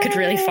was all I could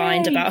really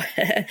find about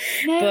her.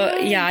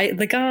 But yeah,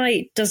 the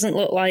guy doesn't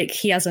look like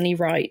he has any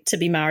right to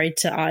be married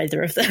to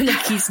either of them.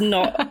 Like, he's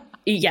not...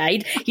 Yeah,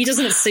 he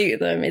doesn't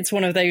suit them. It's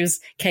one of those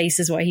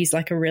cases where he's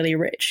like a really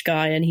rich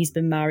guy and he's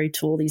been married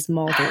to all these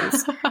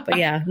models. But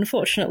yeah,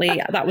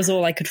 unfortunately, that was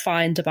all I could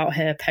find about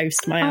her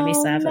post Miami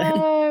 7.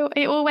 No.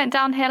 It all went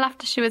downhill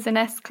after she was in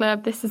S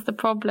Club. This is the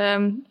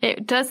problem.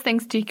 It does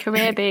things to your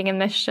career being in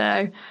this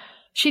show.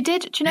 She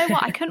did. Do you know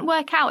what? I couldn't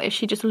work out if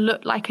she just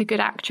looked like a good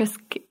actress,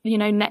 you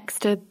know, next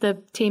to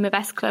the team of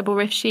S Club,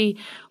 or if she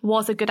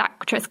was a good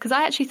actress, because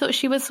I actually thought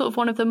she was sort of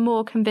one of the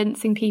more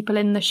convincing people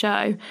in the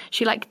show.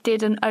 She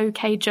did an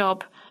okay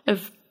job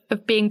of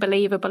being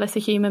believable as a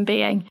human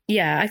being.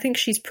 Yeah, I think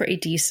she's pretty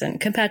decent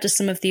compared to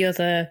some of the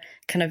other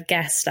kind of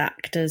guest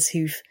actors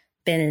who've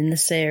been in the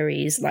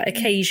series. Like,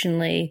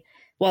 occasionally,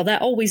 well,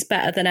 they're always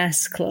better than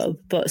S Club,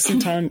 but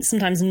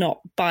sometimes not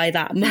by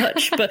that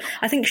much. But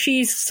I think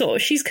she's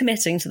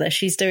committing to this.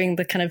 She's doing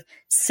the kind of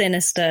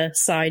sinister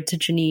side to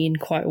Janine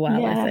quite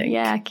well, I think.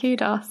 Yeah,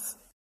 kudos.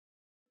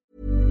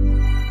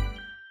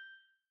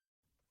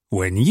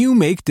 When you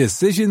make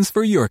decisions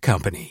for your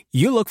company,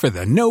 you look for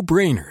the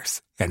no-brainers.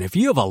 And if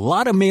you have a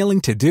lot of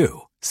mailing to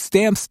do,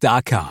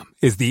 Stamps.com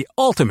is the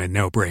ultimate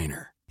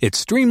no-brainer. It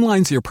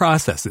streamlines your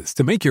processes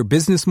to make your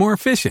business more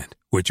efficient,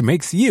 which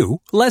makes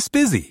you less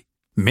busy.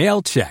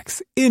 Mail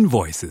checks,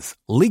 invoices,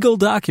 legal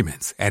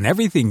documents, and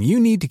everything you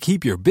need to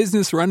keep your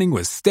business running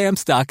with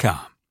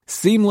Stamps.com.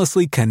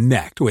 Seamlessly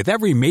connect with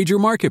every major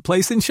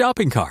marketplace and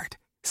shopping cart.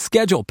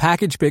 Schedule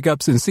package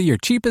pickups and see your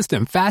cheapest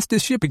and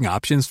fastest shipping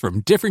options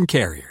from different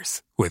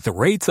carriers, with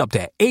rates up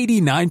to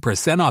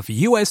 89% off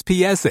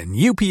USPS and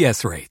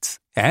UPS rates.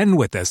 And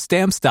with the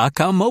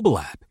Stamps.com mobile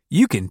app,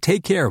 you can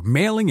take care of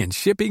mailing and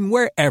shipping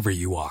wherever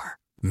you are.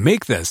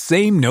 Make the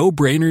same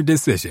no-brainer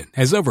decision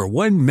as over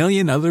 1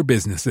 million other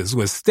businesses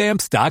with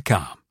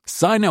Stamps.com.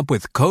 Sign up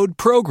with code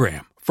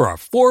PROGRAM for a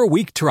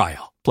 4-week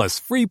trial, plus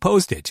free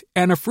postage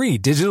and a free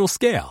digital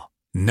scale.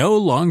 No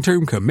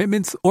long-term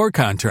commitments or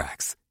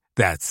contracts.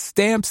 That's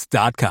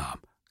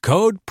Stamps.com.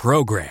 Code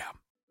PROGRAM.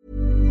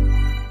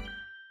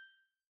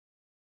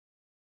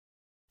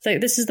 So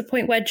this is the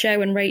point where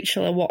Joe and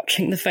Rachel are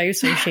watching the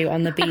photo shoot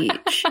on the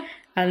beach.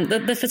 And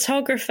the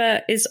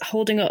photographer is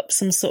holding up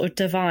some sort of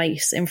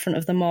device in front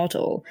of the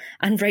model.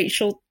 And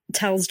Rachel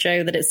tells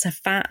Joe that it's a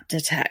fat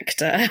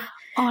detector.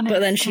 Honestly. But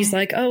then she's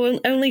like, oh,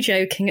 only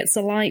joking, it's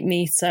a light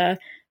meter.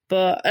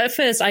 But at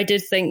first I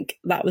did think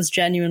that was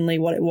genuinely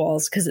what it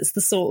was, because it's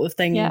the sort of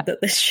thing that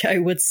this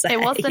show would say. It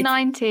was the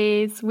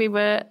 90s. We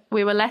were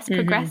less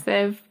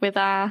progressive with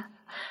our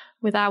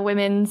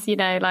women's,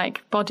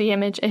 like body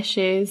image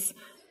issues.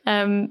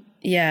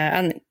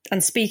 Yeah,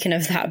 and speaking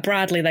of that,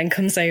 Bradley then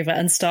comes over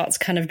and starts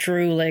kind of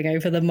drooling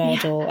over the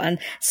model and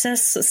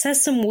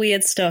says some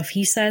weird stuff.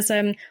 He says,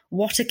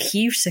 what a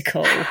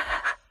cuticle.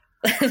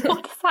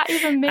 What does that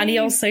even mean? And he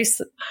also,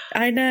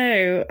 I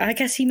know, I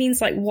guess he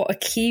means like, what a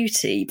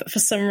cutie, but for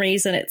some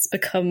reason it's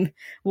become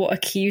what a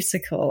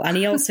cuticle. And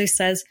he also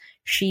says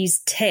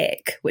she's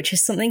tick, which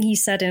is something he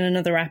said in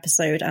another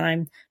episode, and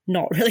I'm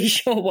not really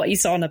sure what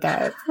he's on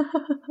about.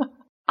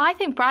 I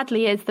think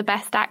Bradley is the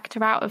best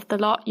actor out of the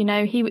lot.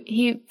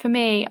 He for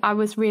me, I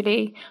was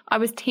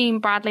team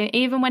Bradley.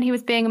 Even when he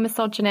was being a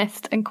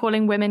misogynist and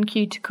calling women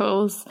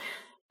cuticles,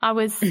 I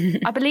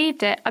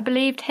believed it. I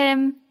believed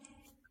him.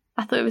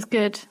 I thought it was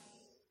good.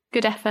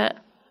 Good effort.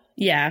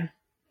 Yeah.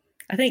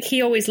 I think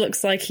he always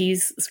looks like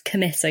he's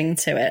committing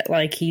to it,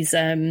 like he's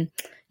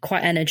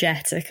quite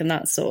energetic and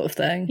that sort of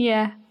thing.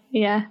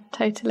 Yeah,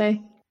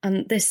 totally.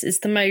 And this is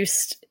the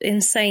most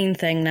insane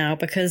thing now,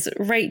 because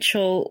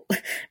Rachel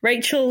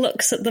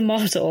looks at the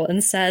model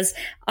and says,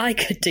 I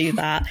could do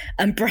that.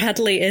 And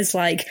Bradley is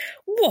like,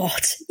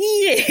 what?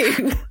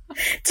 You?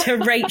 To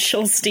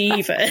Rachel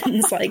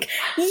Stevens. Like,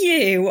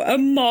 you, a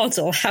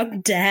model, how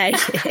dare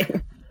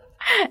you?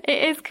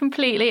 It is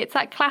completely. It's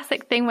that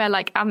classic thing where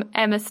like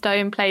Emma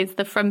Stone plays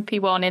the frumpy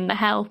one in The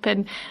Help,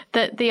 and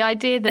the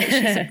idea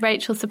that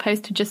Rachel's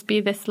supposed to just be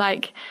this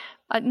like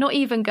not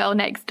even girl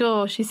next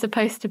door. She's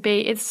supposed to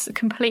be. It's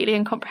completely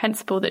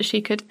incomprehensible that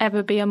she could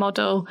ever be a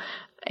model.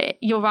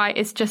 You're right.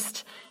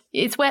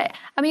 It's where,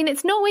 I mean,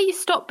 it's not where you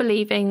stop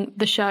believing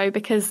the show,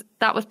 because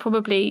that was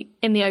probably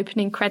in the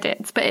opening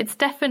credits, but it's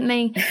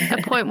definitely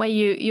a point where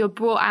you're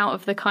brought out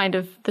of the kind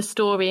of the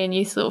story, and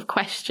you sort of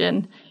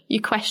question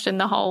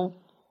the whole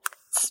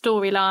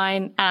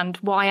storyline and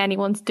why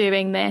anyone's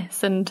doing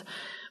this, and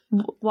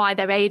why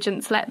their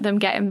agents let them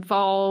get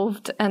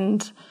involved,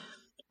 and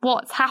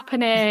what's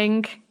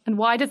happening, and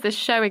why does this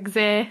show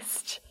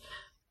exist.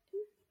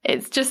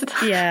 It's just...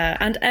 Yeah,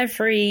 and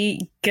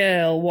every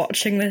girl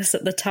watching this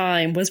at the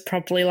time was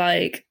probably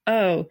like,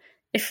 oh,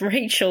 if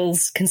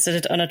Rachel's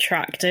considered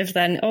unattractive,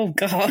 then, oh,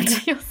 God.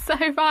 You're so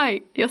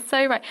right.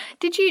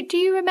 Do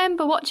you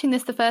remember watching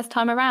this the first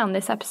time around,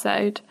 this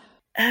episode?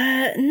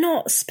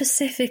 Not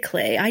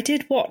specifically. I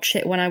did watch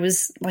it when I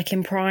was like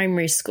in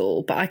primary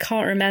school, but I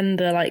can't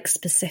remember like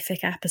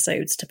specific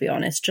episodes, to be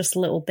honest, just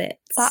little bits.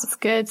 That's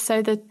good.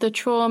 So the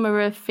trauma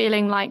of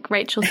feeling like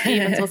Rachel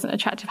Stevens wasn't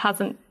attractive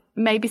hasn't,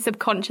 maybe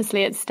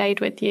subconsciously it stayed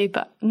with you,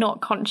 but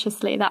not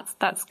consciously.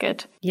 That's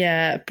good.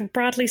 Yeah.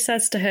 Bradley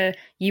says to her,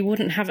 you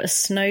wouldn't have a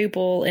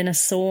snowball in a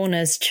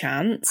sauna's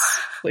chance,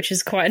 which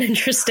is quite an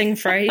interesting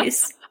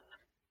phrase.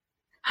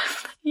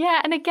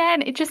 Yeah, and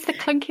again, it's just the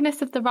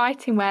clunkiness of the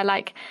writing where,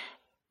 like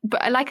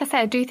I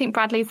said, I do think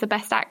Bradley's the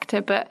best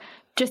actor, but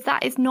just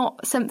that is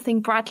not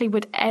something Bradley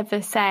would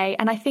ever say.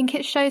 And I think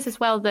it shows as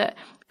well that,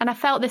 and I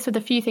felt this with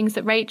a few things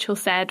that Rachel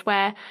said,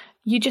 where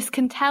you just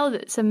can tell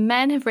that some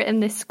men have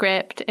written this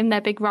script in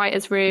their big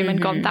writer's room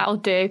and gone, that'll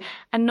do.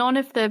 And none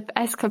of the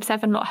S Club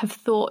 7 lot have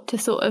thought to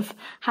sort of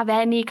have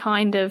any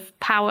kind of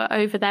power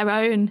over their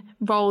own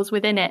roles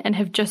within it, and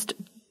have just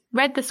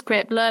read the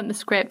script, learnt the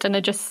script, and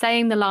are just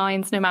saying the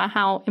lines no matter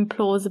how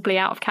implausibly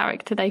out of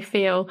character they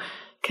feel.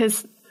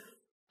 Because,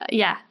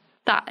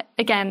 that,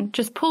 again,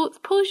 just pulls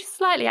you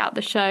slightly out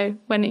the show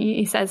when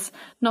he says,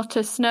 not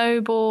a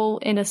snowball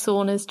in a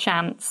sauna's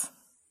chance.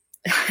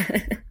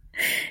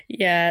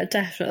 Yeah,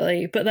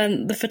 definitely. But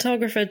then the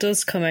photographer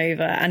does come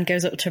over and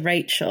goes up to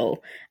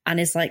Rachel and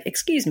is like,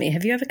 excuse me,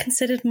 have you ever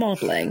considered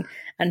modelling?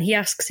 And he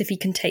asks if he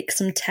can take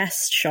some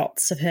test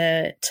shots of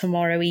her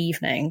tomorrow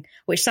evening,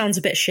 which sounds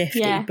a bit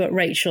shifty, but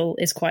Rachel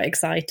is quite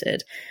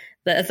excited.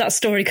 That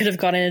story could have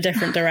gone in a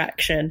different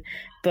direction.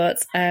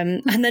 But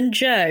and then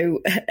Joe,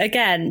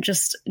 again,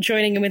 just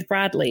joining in with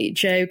Bradley,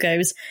 Joe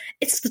goes,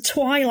 it's the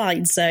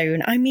Twilight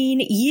Zone. I mean,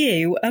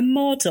 you, a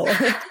model.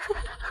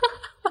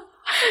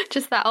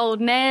 Just that old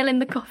nail in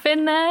the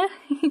coffin there,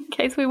 in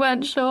case we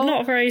weren't sure.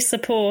 Not very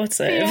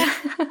supportive. Yeah.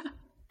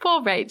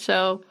 Poor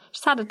Rachel.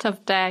 She's had a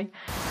tough day.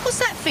 What's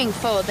that thing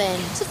for, then?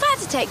 It's a fat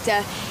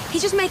detector.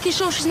 He's just making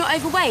sure she's not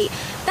overweight.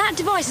 That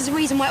device is the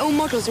reason why all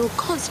models are all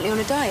constantly on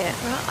a diet.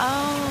 Right.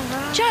 Oh,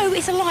 right. Joe,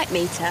 it's a light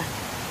meter.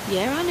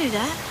 Yeah, I knew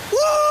that.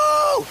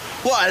 Whoa!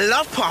 What a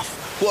love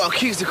puff. What a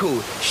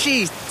cuticle.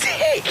 She's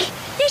thick.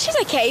 Yeah, she's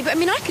okay, but I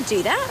mean, I could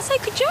do that. So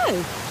could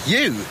Joe.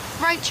 You?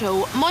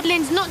 Rachel,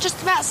 modelling's not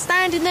just about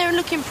standing there and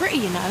looking pretty,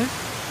 you know.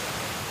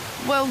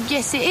 Well,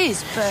 yes, it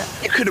is, but...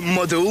 You couldn't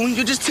model.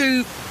 You're just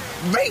too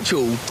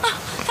Rachel!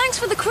 Oh, thanks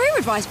for the career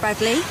advice,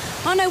 Bradley.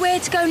 I know where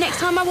to go next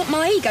time I want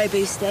my ego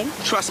boosting.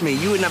 Trust me,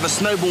 you would never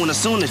snowball in a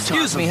sauna.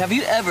 Excuse me, have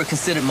you ever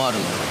considered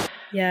modelling?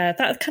 Yeah,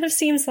 that kind of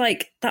seems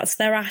like that's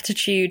their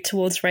attitude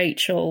towards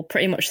Rachel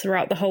pretty much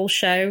throughout the whole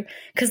show,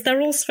 because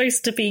they're all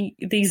supposed to be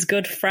these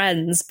good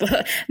friends,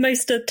 but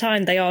most of the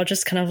time they are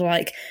just kind of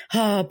like,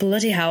 oh,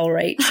 bloody hell,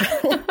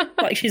 Rachel.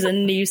 Like she's a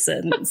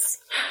nuisance.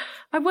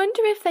 I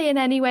wonder if they in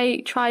any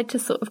way tried to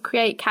sort of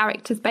create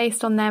characters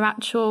based on their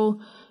actual...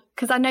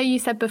 Because I know you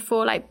said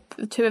before, like,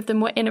 the two of them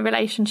were in a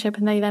relationship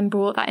and they then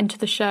brought that into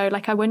the show.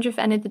 Like, I wonder if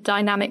any of the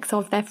dynamics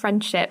of their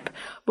friendship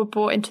were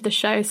brought into the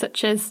show,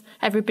 such as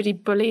everybody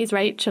bullies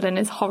Rachel and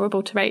is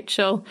horrible to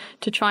Rachel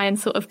to try and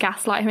sort of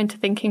gaslight her into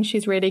thinking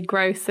she's really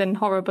gross and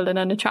horrible and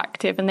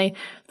unattractive. And they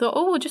thought,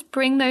 oh, we'll just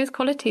bring those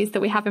qualities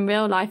that we have in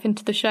real life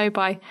into the show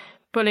by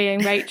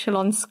bullying Rachel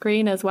on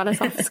screen as well as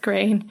off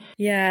screen.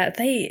 Yeah,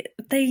 they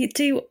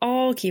do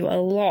argue a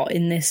lot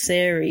in this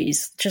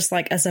series, just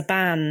like as a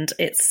band.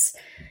 It's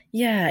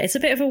a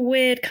bit of a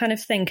weird kind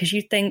of thing, because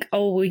you think,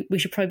 oh, we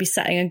should probably be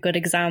setting a good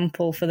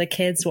example for the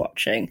kids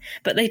watching.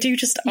 But they do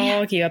just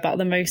argue about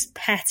the most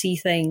petty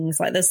things.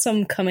 Like there's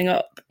some coming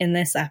up in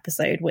this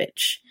episode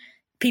which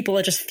people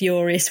are just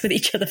furious with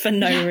each other for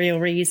no real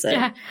reason.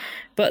 Yeah.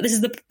 But this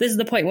is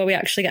the point where we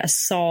actually get a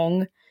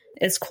song.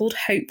 It's called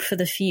Hope for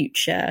the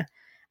Future.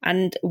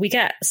 And we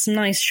get some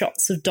nice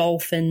shots of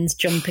dolphins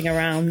jumping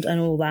around and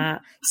all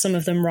that, some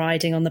of them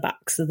riding on the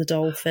backs of the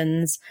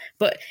dolphins.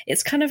 But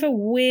it's kind of a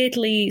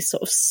weirdly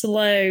sort of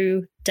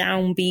slow,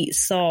 downbeat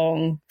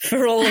song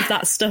for all of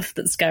that stuff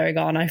that's going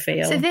on, I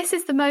feel. So this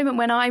is the moment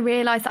when I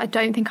realised that I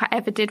don't think I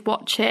ever did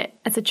watch it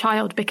as a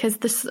child, because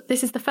this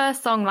is the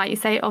first song, like you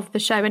say, of the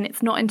show, and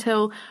it's not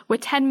until we're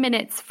 10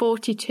 minutes,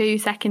 42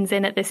 seconds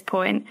in at this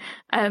point.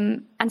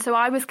 And so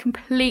I was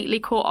completely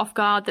caught off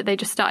guard that they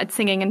just started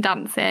singing and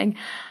dancing.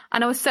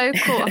 And I was so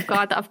caught off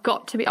guard that I've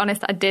got to be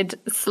honest, I did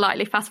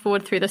slightly fast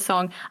forward through the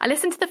song. I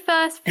listened to the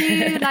first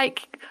few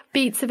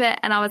beats of it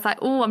and I was like,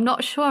 oh, I'm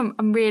not sure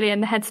I'm really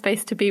in the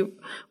headspace to be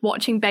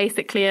watching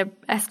basically a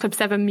S Club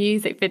 7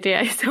 music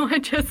video. So I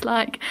just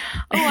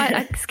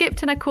I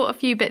skipped and I caught a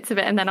few bits of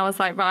it, and then I was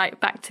like, right,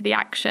 back to the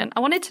action. I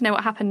wanted to know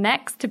what happened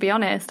next, to be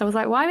honest. I was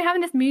like, why are we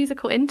having this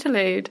musical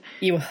interlude?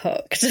 You were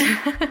hooked.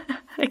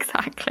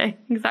 Exactly.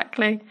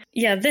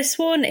 Yeah, this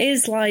one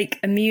is like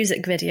a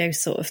music video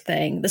sort of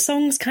thing. The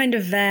songs kind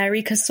of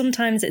vary, because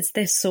sometimes it's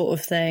this sort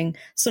of thing.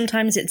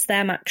 Sometimes it's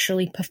them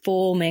actually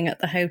performing at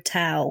the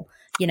hotel,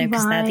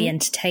 because they're the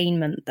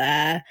entertainment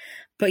there.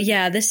 But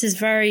yeah, this is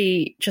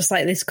very just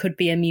like this could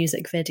be a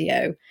music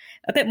video.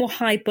 A bit more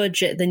high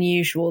budget than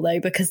usual, though,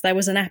 because there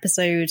was an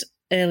episode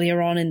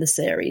earlier on in the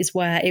series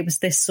where it was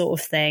this sort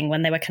of thing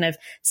when they were kind of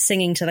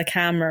singing to the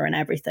camera and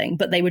everything,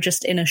 but they were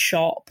just in a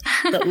shop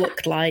that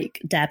looked like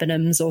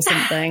Debenhams or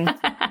something.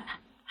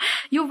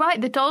 You're right.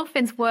 The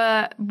dolphins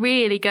were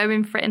really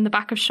going for it in the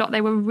back of shot.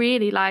 They were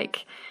really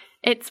like,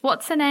 it's,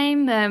 what's her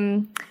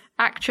name?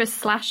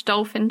 Actress /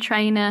 dolphin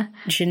trainer.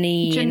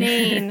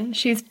 Janine.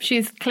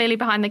 She's clearly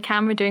behind the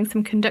camera doing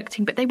some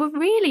conducting, but they were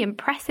really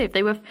impressive.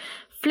 They were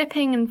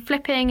flipping and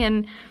flipping,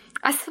 and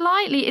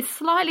it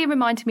slightly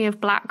reminded me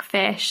of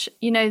Blackfish,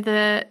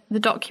 the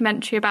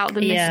documentary about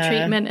the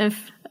mistreatment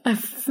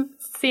of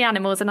sea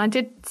animals. And I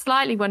did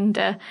slightly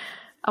wonder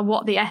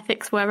what the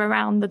ethics were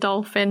around the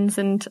dolphins.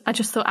 And I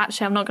just thought,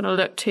 actually, I'm not going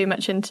to look too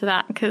much into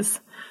that because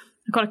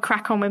I've got to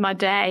crack on with my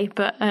day.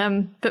 But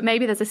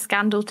maybe there's a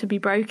scandal to be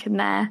broken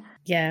there.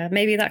 Yeah,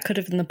 maybe that could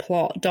have been the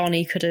plot.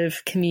 Donnie could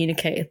have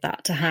communicated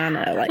that to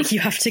Hannah, like, you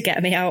have to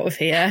get me out of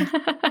here.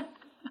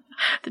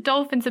 The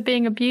dolphins are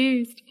being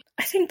abused.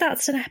 I think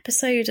that's an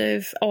episode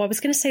of, I was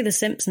going to say The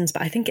Simpsons,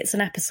 but I think it's an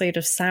episode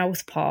of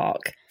South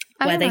Park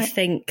where they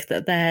think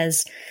that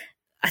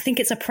I think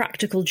it's a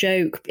practical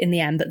joke in the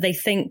end, but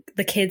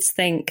the kids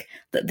think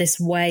that this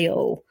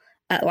whale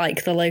at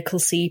like the local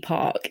sea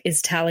park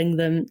is telling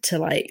them to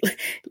like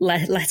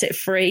let it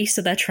free,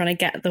 so they're trying to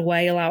get the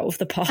whale out of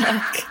the park.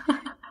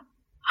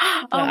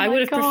 I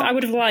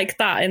would have liked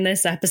that in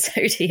this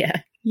episode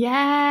here.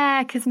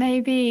 Yeah, because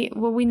maybe,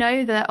 we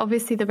know that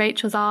obviously the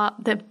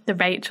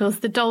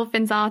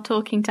dolphins are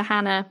talking to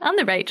Hannah, and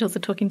the Rachels are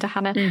talking to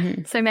Hannah.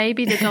 Mm-hmm. So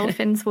maybe the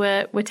dolphins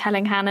were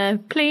telling Hannah,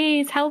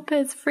 please help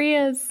us, free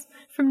us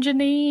from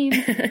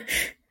Janine.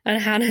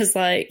 And Hannah's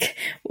like,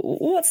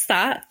 what's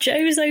that?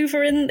 Joe's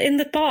over in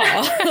the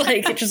bar.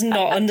 Like, just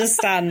not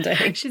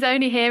understanding. She's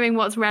only hearing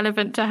what's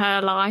relevant to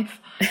her life.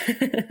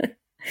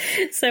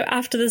 So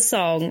after the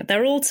song,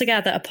 they're all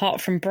together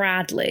apart from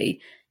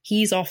Bradley.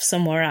 He's off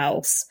somewhere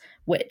else,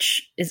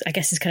 which is, I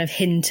guess, is kind of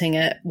hinting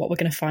at what we're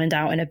going to find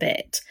out in a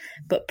bit.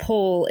 But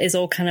Paul is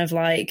all kind of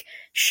like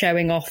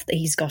showing off that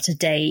he's got a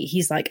date.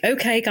 He's like,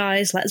 okay,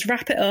 guys, let's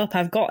wrap it up.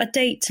 I've got a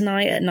date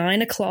tonight at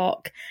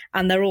 9:00.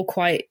 And they're all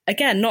quite,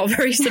 again, not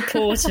very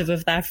supportive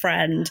of their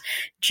friend.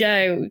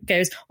 Joe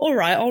goes, all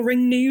right, I'll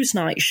ring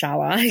Newsnight,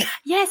 shall I?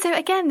 Yeah, so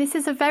again, this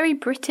is a very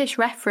British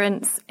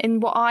reference in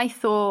what I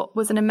thought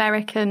was an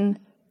American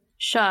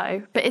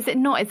show. But is it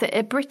not? Is it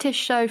a British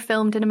show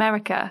filmed in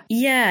America?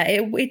 Yeah,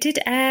 it did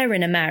air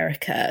in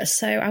America.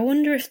 So I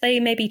wonder if they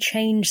maybe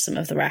changed some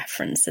of the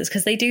references,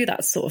 because they do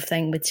that sort of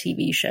thing with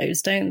TV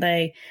shows, don't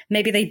they?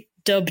 Maybe they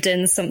dubbed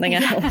in something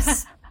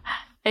else.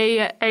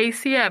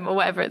 ACM or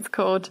whatever it's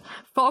called.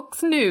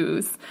 Fox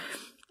News.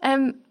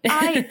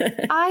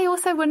 I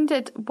also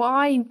wondered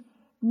why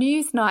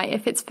Newsnight,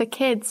 if it's for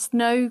kids,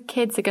 no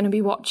kids are going to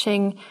be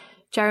watching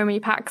Jeremy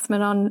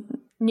Paxman on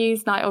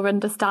Newsnight or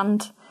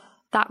understand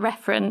that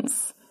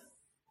reference.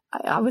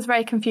 I was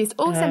very confused.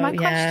 Also, my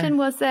question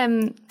was,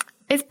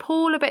 is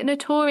Paul a bit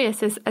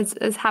notorious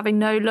as having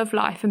no love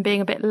life and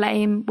being a bit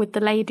lame with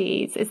the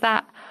ladies? Is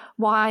that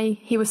why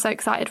he was so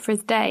excited for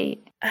his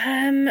date?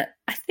 I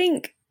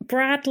think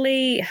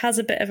Bradley has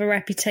a bit of a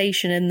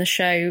reputation in the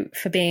show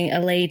for being a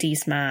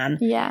ladies' man.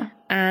 Yeah.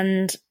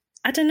 And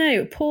I don't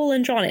know, Paul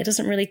and John, it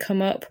doesn't really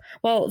come up.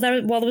 Well,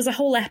 there was a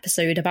whole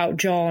episode about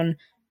John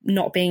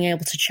not being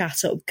able to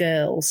chat up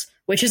girls,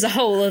 which is a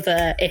whole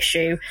other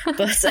issue.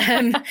 But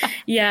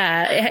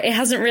it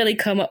hasn't really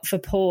come up for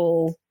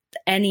Paul.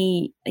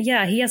 He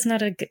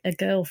hasn't had a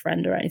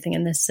girlfriend or anything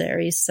in this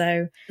series.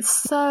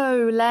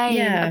 So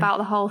lame about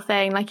the whole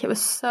thing. Like, it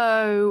was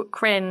so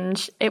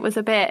cringe. It was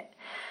a bit,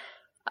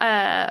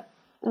 what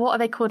are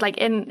they called? Like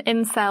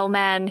incel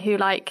men who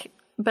like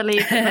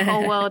believe that the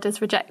whole world is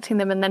rejecting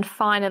them. And then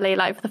finally,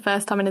 like for the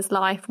first time in his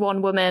life,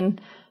 one woman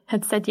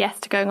had said yes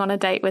to going on a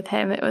date with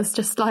him. It was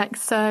just like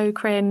so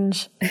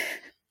cringe.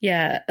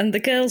 Yeah, and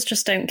the girls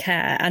just don't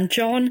care. And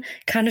John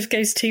kind of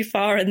goes too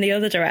far in the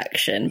other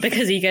direction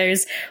because he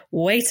goes,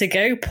 way to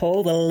go,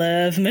 Paul, the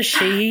love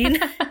machine.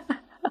 It's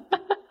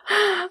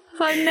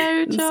like,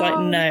 no, John. It's like,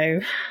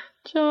 no.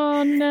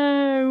 John,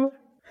 no.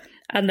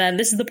 And then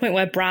this is the point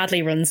where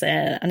Bradley runs in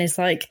and is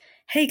like,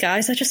 hey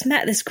guys, I just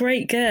met this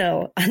great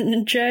girl.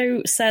 And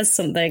Joe says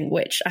something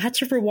which I had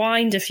to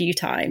rewind a few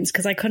times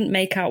because I couldn't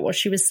make out what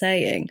she was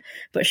saying.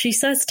 But she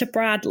says to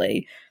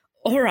Bradley,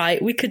 all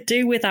right, we could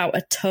do without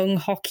a tongue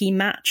hockey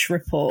match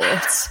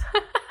report.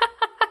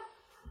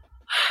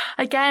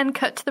 Again,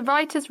 cut to the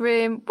writer's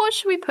room. What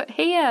should we put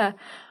here?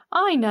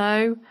 I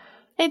know.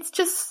 It's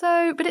just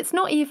so, but it's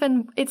not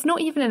even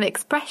an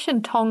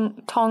expression,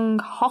 tongue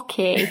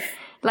hockey.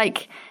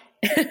 Like,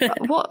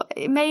 what,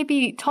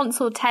 maybe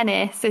tonsil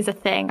tennis is a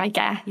thing, I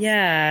guess.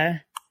 Yeah.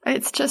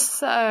 It's just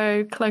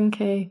so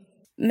clunky.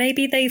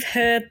 Maybe they've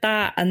heard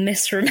that and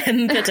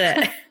misremembered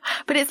it.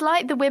 But it's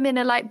like the women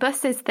are like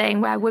buses thing,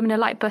 where women are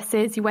like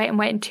buses, you wait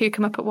and two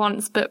come up at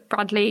once, but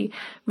Bradley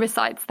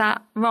recites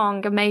that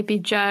wrong, and maybe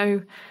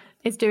Jo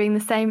is doing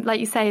the same, like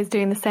you say, is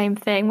doing the same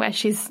thing, where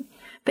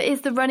but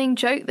is the running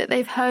joke that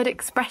they've heard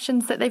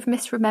expressions that they've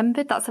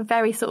misremembered? That's a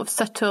very sort of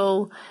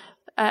subtle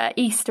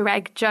Easter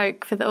egg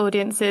joke for the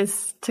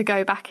audiences to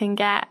go back and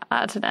get.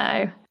 I don't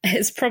know.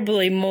 It's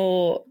probably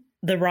more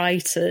the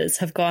writers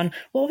have gone,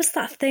 what was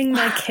that thing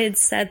my kids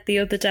said the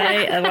other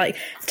day? Like,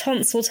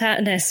 tonsil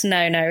tennis.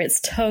 No, it's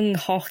tongue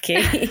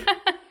hockey.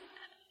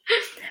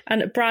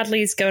 And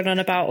Bradley's going on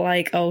about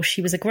like, oh,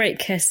 she was a great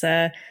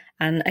kisser.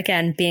 And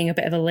again, being a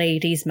bit of a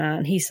ladies'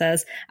 man, he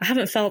says, I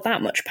haven't felt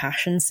that much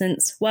passion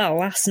since, well,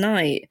 last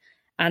night.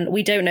 And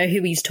we don't know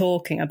who he's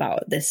talking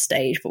about at this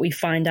stage, but we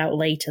find out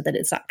later that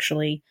it's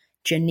actually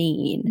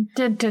Janine.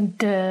 Dun, dun,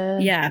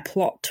 dun. Yeah,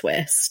 plot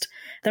twist.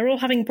 They're all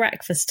having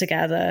breakfast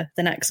together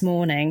the next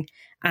morning,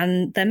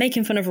 and they're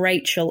making fun of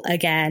Rachel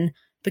again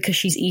because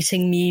she's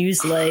eating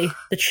muesli,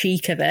 the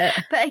cheek of it.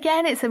 But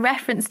again, it's a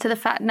reference to the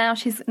fact now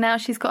she's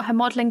got her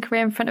modelling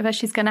career in front of her,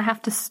 she's going to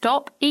have to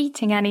stop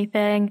eating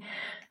anything.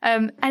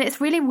 And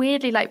it's really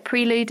weirdly like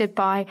preluded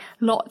by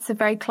lots of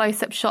very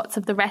close-up shots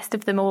of the rest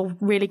of them all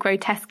really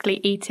grotesquely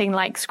eating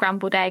like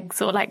scrambled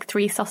eggs or like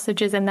 3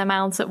 sausages in their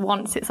mouths at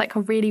once. It's like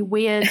a really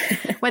weird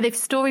where they've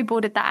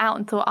storyboarded that out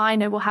and thought, I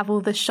know, we'll have all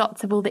the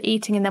shots of all the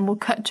eating and then we'll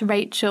cut to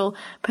Rachel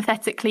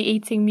pathetically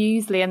eating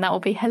muesli and that will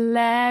be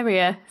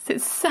hilarious.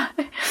 It's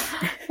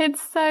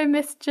so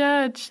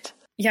misjudged.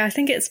 Yeah, I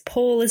think it's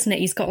Paul, isn't it?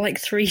 He's got like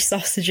 3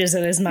 sausages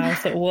in his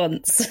mouth at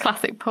once.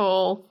 Classic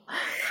Paul.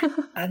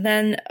 And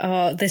then,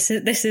 this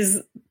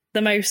is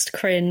the most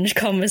cringe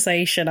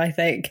conversation, I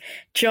think.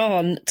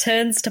 John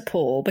turns to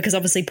Paul, because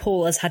obviously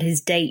Paul has had his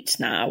date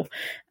now.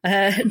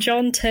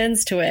 John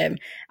turns to him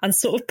and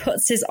sort of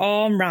puts his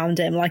arm round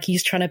him like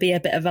he's trying to be a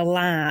bit of a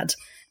lad.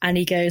 And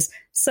he goes,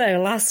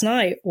 so last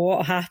night,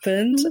 what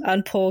happened?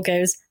 And Paul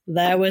goes,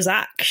 there was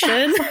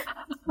action.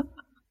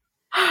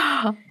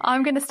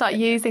 I'm going to start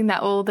using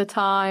that all the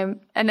time.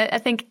 And I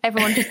think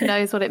everyone just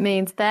knows what it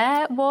means.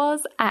 There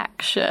was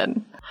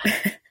action.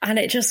 And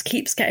it just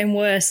keeps getting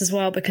worse as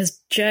well,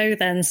 because Jo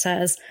then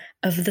says,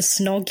 of the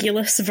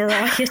snoggulous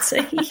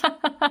variety.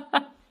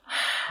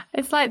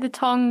 It's like the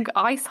tongue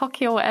ice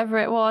hockey or whatever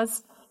it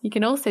was. You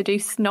can also do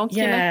snoggulous.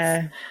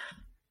 Yeah.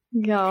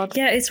 God.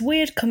 Yeah, it's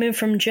weird coming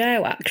from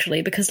Jo,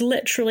 actually, because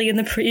literally in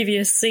the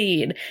previous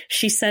scene,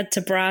 she said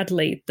to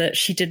Bradley that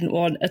she didn't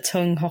want a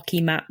tongue hockey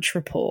match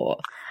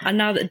report. And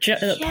now that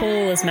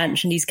Paul has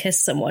mentioned he's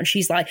kissed someone,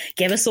 she's like,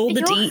 give us all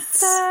the deets.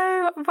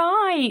 So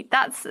right.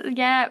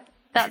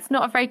 That's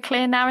not a very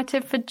clear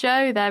narrative for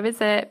Jo there, is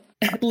it?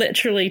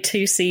 Literally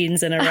 2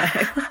 scenes in a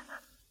row.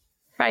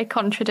 Very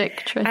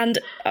contradictory. And,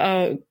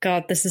 oh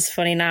God, this is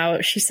funny now.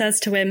 She says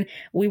to him,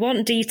 we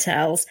want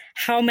details.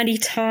 How many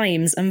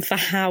times and for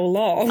how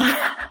long?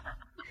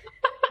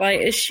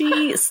 Like, is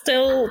she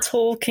still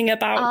talking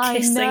about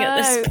kissing at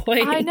this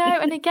point? I know.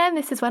 And again,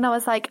 this is when I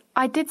was like,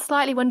 I did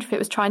slightly wonder if it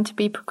was trying to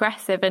be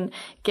progressive and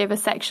give a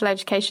sexual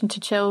education to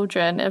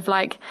children of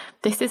like,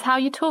 this is how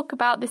you talk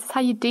about, this is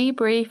how you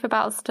debrief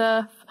about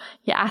stuff.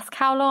 You ask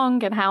how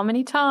long and how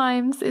many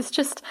times. It's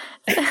just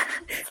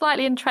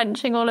slightly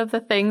entrenching all of the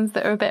things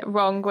that are a bit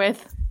wrong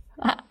with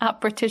at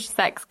British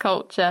sex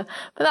culture.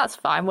 But that's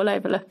fine. We'll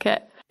overlook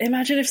it.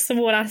 Imagine if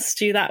someone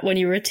asked you that when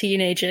you were a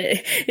teenager.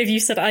 If you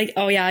said,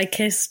 I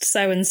kissed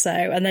so-and-so,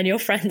 and then your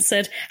friend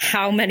said,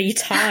 how many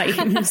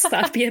times?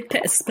 That'd be a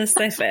bit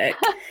specific.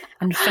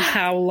 And for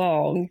how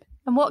long?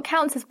 And what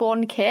counts as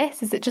one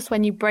kiss? Is it just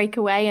when you break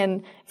away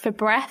and for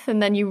breath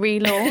and then you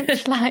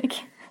relaunch? Like,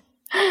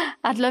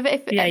 I'd love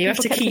it if... Yeah, you have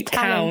to keep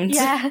count.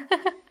 Yeah.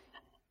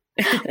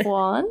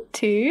 1,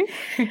 2,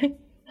 3.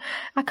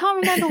 I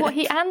can't remember what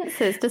he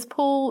answers. Does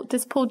Paul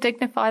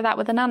dignify that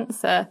with an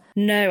answer?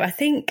 No, I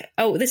think,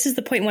 this is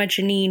the point where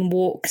Janine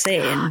walks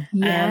in.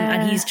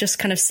 And he's just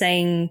kind of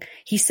saying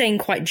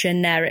quite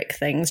generic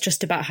things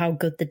just about how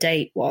good the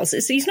date was.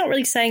 He's not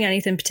really saying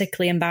anything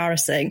particularly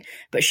embarrassing,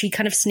 but she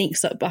kind of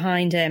sneaks up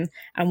behind him.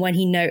 And when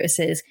he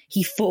notices,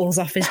 he falls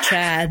off his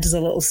chair, does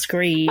a little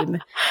scream.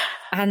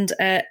 And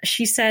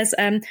she says,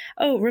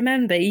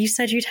 remember, you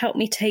said you'd help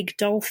me take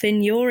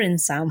dolphin urine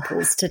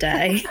samples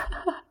today.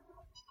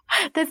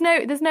 There's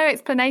no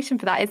explanation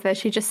for that, is there?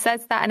 She just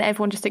says that and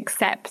everyone just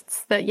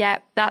accepts that, yeah,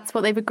 that's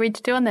what they've agreed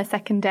to do on their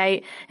second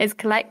date, is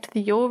collect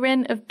the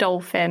urine of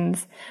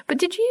dolphins. But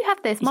did you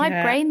have this?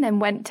 My brain then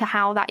went to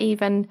how that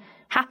even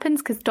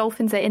happens, because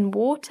dolphins are in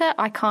water.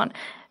 I can't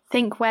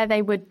think where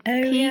they would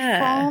pee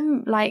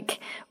from. Like,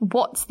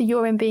 what's the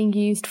urine being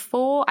used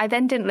for? I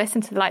then didn't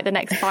listen to the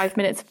next 5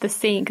 minutes of the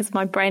scene because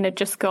my brain had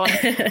just gone,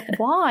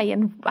 why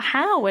and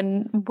how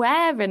and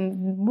where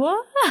and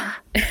what?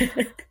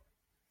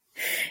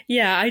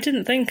 Yeah, I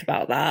didn't think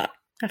about that.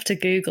 I have to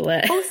Google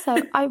it. Also,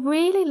 I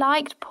really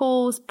liked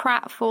Paul's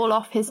pratfall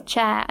off his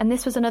chair. And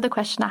this was another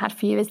question I had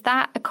for you. Is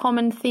that a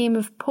common theme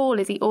of Paul?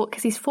 Is he,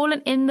 because he's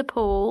fallen in the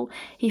pool,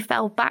 he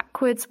fell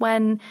backwards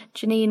when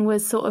Janine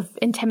was sort of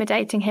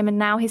intimidating him, and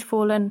now he's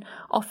fallen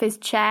off his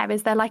chair.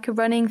 Is there like a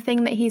running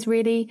thing that he's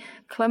really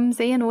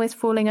clumsy and always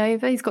falling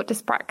over? He's got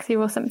dyspraxia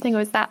or something?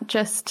 Or is that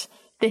just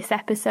this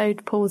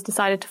episode Paul's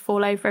decided to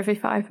fall over every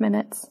 5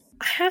 minutes?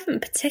 I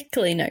haven't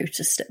particularly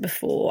noticed it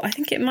before. I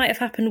think it might have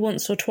happened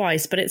once or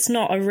twice, but it's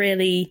not a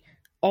really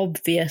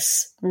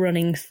obvious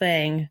running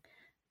thing.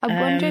 I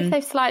wonder if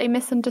they've slightly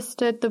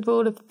misunderstood the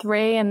rule of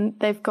 3 and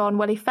they've gone,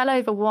 well, he fell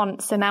over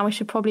once, so now we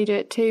should probably do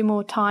it 2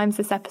 more times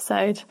this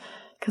episode,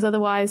 because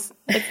otherwise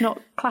it's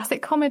not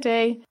classic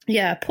comedy.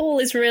 Yeah, Paul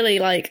is really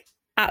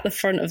at the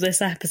front of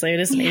this episode,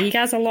 isn't he? He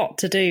has a lot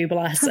to do,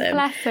 bless him.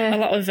 Bless him. A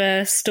lot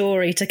of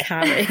story to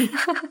carry.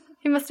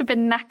 He must have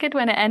been knackered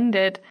when it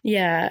ended.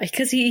 Yeah,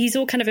 because he's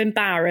all kind of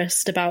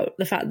embarrassed about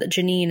the fact that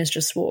Janine has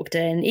just walked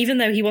in, even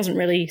though he wasn't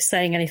really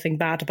saying anything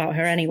bad about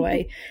her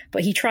anyway.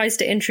 But he tries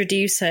to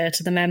introduce her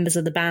to the members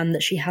of the band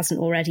that she hasn't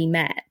already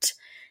met.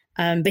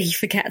 But he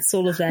forgets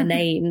all of their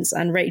names,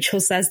 and Rachel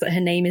says that her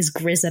name is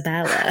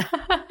Grisabella.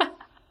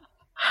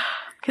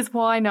 Because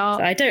why not?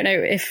 So I don't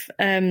know if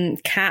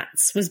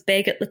Cats was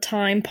big at the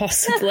time,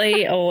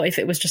 possibly, or if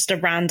it was just a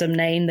random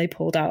name they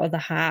pulled out of the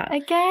hat.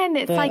 Again,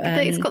 it's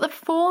it's got the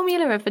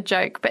formula of a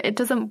joke, but it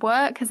doesn't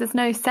work because there's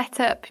no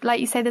setup. Like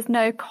you say, there's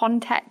no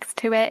context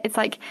to it. It's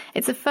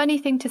it's a funny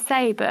thing to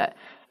say, but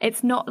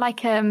it's not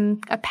like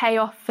a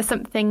payoff for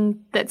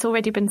something that's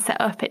already been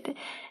set up.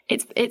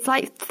 It's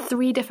like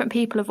 3 different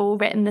people have all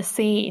written the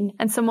scene,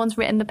 and someone's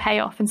written the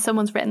payoff and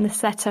someone's written the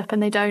setup,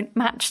 and they don't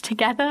match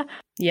together.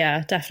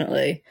 Yeah,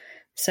 definitely.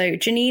 So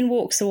Janine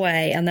walks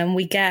away, and then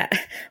we get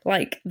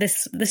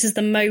this is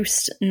the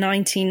most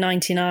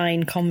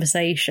 1999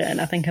 conversation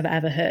I think I've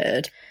ever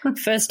heard.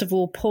 First of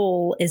all,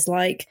 Paul is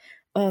like,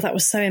 oh, that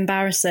was so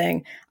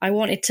embarrassing. I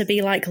wanted to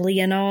be like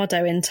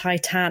Leonardo in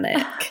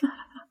Titanic.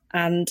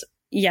 And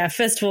yeah,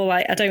 first of all,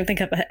 I don't think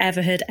I've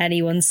ever heard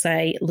anyone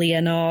say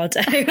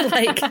Leonardo.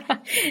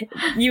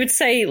 You would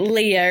say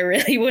Leo,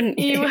 really, wouldn't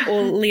you?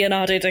 Or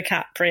Leonardo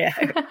DiCaprio.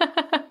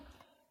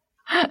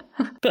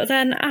 But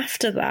then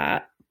after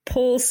that,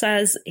 Paul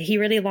says he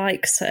really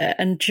likes her,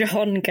 and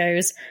John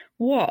goes,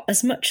 what,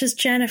 as much as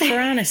Jennifer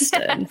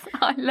Aniston? Yes,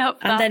 I love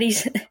that. And then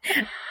he's...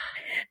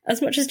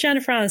 as much as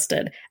Jennifer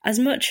Aniston, as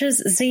much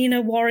as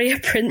Xena Warrior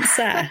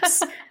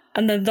Princess...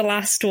 And then the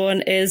last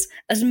one is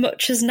as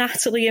much as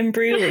Natalie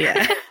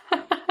Imbruglia.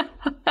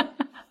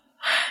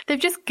 They've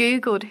just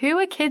Googled, who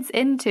are kids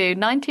into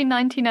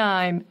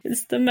 1999?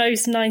 It's the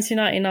most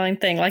 1999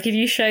 thing. If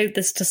you showed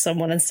this to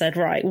someone and said,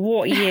 right,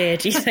 what year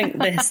do you think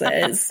this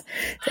is?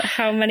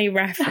 How many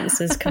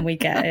references can we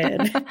get in?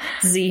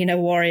 Xena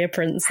Warrior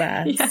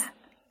Princess.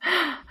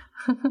 Yeah.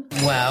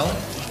 Well,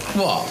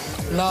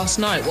 what? Last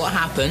night, what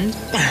happened?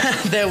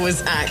 There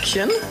was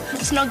action.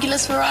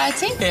 Snogulous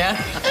variety? Yeah.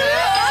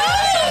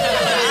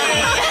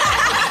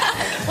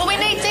 Well, we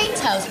need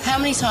details. How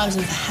many times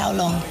and for how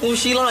long? Well,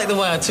 she liked the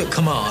way I took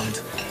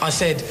command. I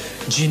said,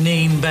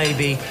 Janine,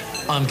 baby,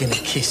 I'm going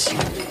to kiss you.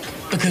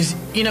 Because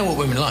you know what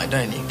women like,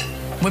 don't you?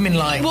 Women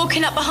like...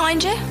 Walking up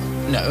behind you?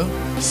 No.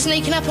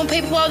 Sneaking up on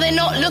people while they're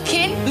not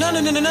looking? No.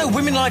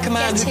 Women like a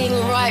man Getting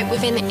right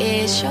within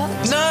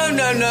earshot?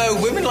 No.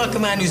 Women like a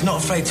man who's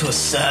not afraid to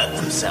assert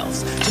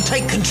themselves, to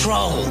take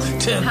control,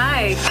 to...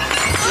 Hi.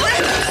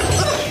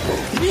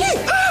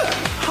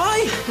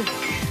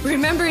 Hi.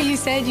 Remember you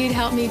said you'd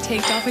help me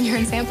take dolphin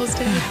urine samples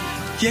today?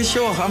 Yeah,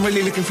 sure. I'm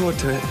really looking forward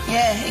to it.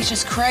 Yeah, he's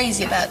just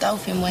crazy about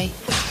Dolphin Week.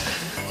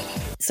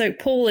 So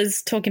Paul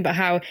is talking about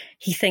how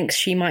he thinks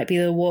she might be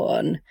the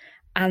one.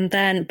 And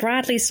then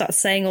Bradley starts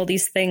saying all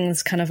these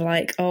things kind of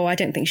like, oh, I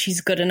don't think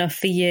she's good enough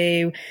for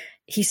you.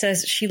 He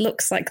says she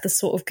looks like the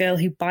sort of girl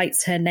who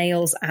bites her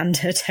nails and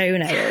her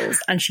toenails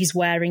and she's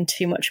wearing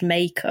too much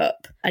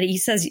makeup. And he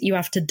says you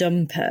have to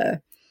dump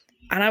her.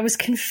 And I was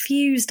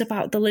confused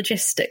about the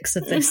logistics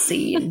of this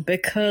scene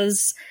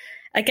because,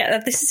 again,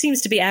 this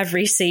seems to be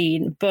every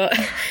scene. But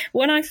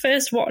when I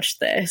first watched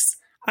this,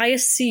 I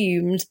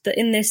assumed that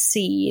in this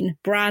scene,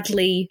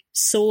 Bradley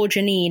saw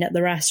Janine at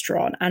the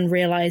restaurant and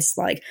realised,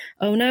 like,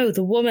 oh no,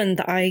 the woman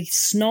that I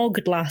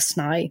snogged last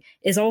night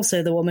is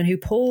also the woman who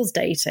Paul's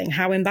dating.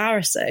 How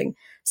embarrassing.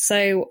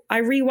 So I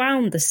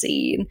rewound the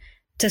scene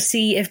to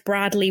see if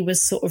Bradley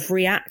was sort of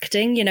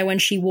reacting, you know, when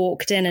she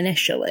walked in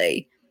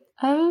initially.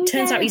 Oh,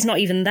 Turns out he's not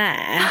even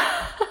there.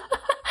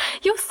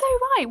 You're so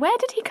right. Where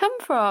did he come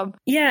from?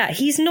 Yeah,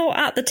 he's not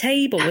at the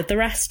table with the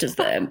rest of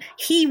them.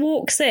 He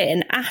walks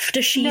in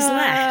after she's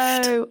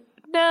left.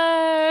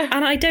 No.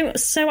 And I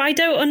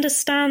don't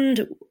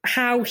understand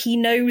how he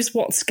knows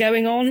what's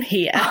going on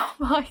here. Oh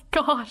my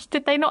gosh,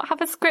 did they not have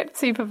a script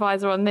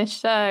supervisor on this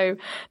show?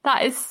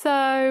 That is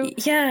so...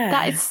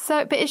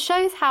 But it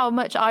shows how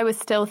much I was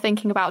still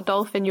thinking about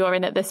dolphin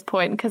urine at this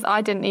point, because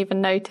I didn't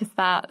even notice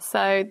that.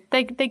 So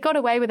they got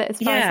away with it as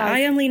far as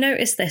I only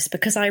noticed this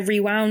because I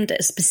rewound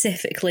it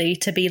specifically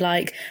to be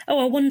like, oh,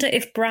 I wonder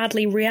if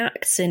Bradley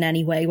reacts in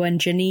any way when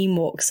Janine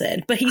walks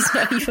in. But he's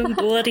not even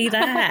bloody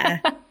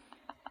there.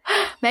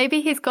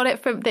 Maybe he's got it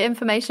from the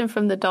information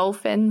from the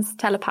dolphins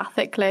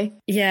telepathically.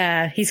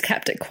 Yeah, he's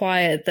kept it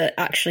quiet that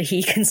actually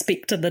he can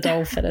speak to the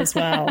dolphin as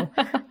well.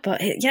 But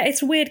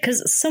it's weird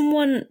because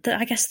someone,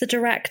 I guess the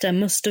director,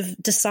 must have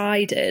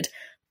decided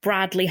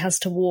Bradley has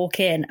to walk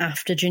in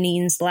after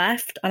Janine's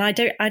left, and I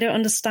don't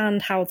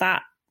understand how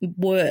that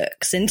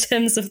works in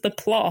terms of the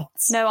plot.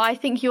 No, I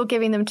think you're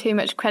giving them too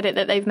much credit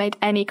that they've made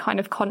any kind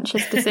of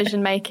conscious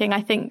decision making.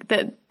 I think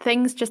that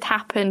things just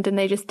happened and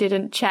they just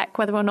didn't check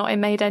whether or not it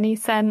made any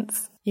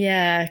sense.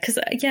 Yeah, because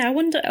I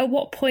wonder at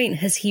what point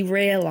has he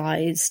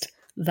realised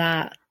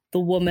that the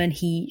woman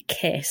he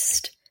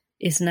kissed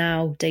is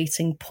now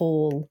dating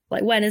Paul?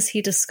 Like, when has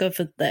he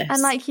discovered this?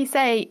 And like you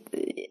say,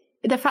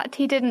 the fact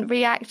he didn't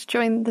react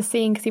during the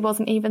scene because he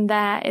wasn't even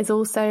there is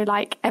also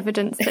like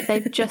evidence that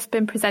they've just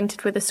been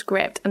presented with a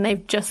script and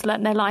they've just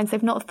learnt their lines.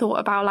 They've not thought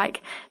about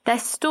like their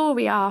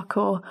story arc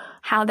or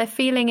how they're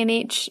feeling in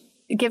each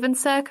given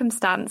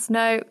circumstance.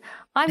 No,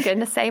 I'm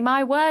going to say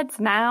my words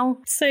now.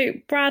 So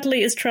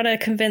Bradley is trying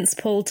to convince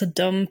Paul to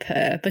dump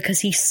her because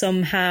he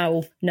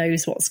somehow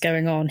knows what's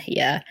going on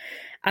here.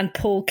 And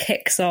Paul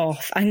kicks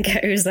off and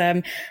goes,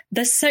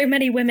 there's so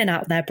many women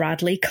out there,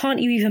 Bradley. Can't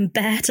you even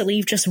bear to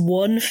leave just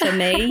one for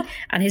me?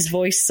 And his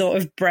voice sort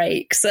of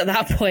breaks at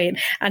that point,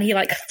 and he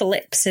like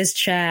flips his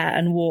chair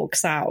and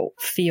walks out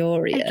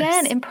furious.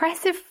 Again,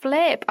 impressive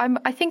flip.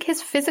 I think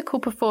his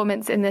physical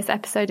performance in this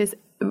episode is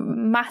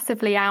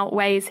massively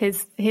outweighs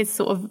his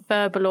sort of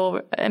verbal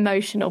or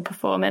emotional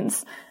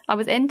performance. I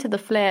was into the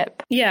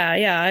flip. Yeah,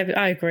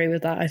 I agree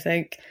with that, I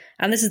think.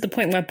 And this is the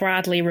point where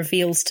Bradley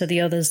reveals to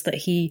the others that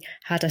he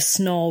had a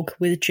snog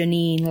with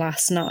Janine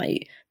last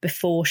night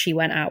before she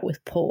went out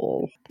with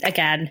Paul.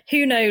 Again,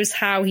 who knows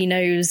how he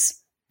knows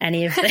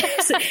any of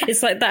this?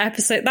 It's like that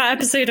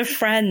episode of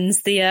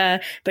Friends,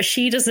 but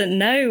she doesn't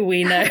know,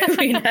 we know.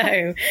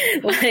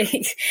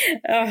 Like,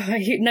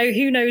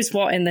 who knows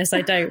what in this?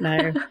 I don't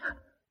know.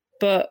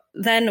 But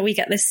then we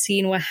get this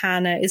scene where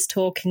Hannah is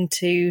talking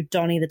to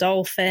Donnie the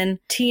dolphin.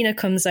 Tina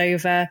comes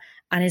over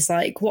and is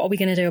like, what are we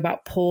going to do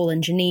about Paul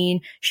and Janine?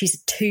 She's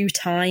a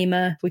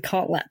two-timer. We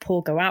can't let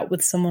Paul go out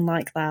with someone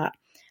like that.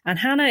 And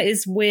Hannah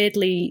is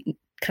weirdly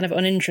kind of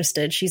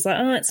uninterested. She's like,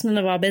 oh, it's none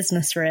of our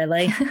business,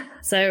 really.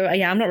 So,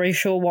 I'm not really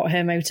sure what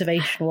her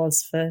motivation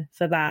was for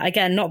that.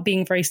 Again, not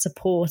being very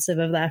supportive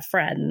of their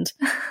friend.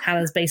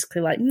 Hannah's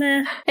basically like,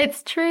 meh.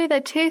 It's true.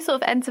 They're two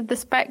sort of ends of the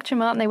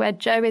spectrum, aren't they, where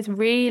Jo is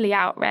really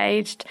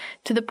outraged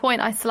to the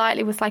point I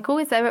slightly was like, oh,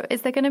 is there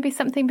going to be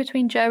something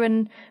between Jo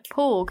and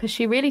Paul? Because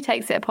she really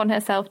takes it upon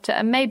herself to,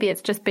 and maybe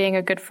it's just being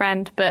a good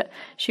friend, but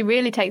she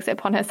really takes it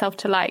upon herself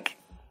to like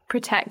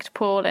protect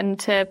Paul and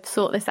to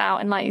sort this out.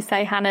 And like you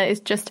say, Hannah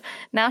is just,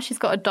 now she's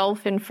got a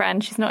dolphin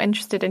friend. She's not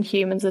interested in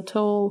humans at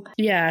all.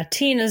 Yeah,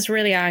 Tina's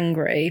really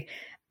angry.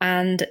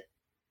 And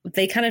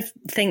they kind of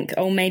think,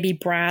 oh, maybe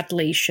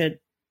Bradley should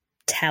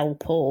tell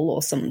Paul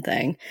or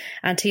something.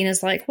 And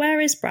Tina's like, where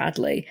is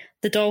Bradley?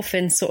 The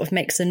dolphin sort of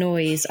makes a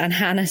noise, and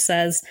Hannah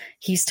says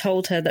he's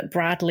told her that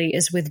Bradley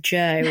is with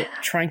Joe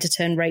trying to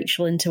turn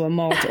Rachel into a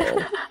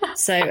model.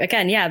 So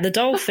again, yeah, the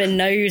dolphin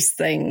knows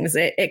things.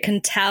 It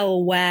can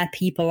tell where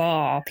people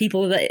are,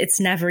 people that it's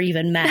never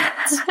even met.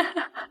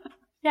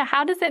 Yeah,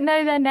 how does it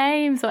know their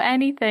names or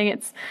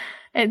anything?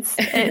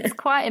 It's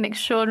quite an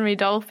extraordinary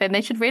dolphin.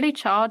 They should really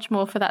charge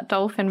more for that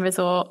dolphin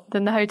resort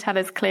than the hotel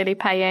is clearly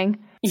paying.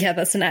 Yeah,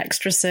 that's an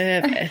extra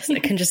service.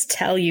 It can just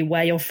tell you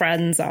where your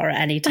friends are at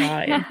any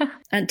time. Yeah.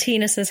 And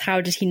Tina says, how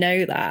did he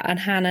know that? And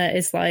Hannah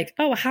is like,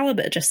 oh,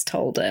 Halibut just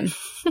told him.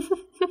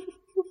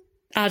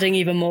 Adding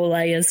even more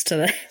layers to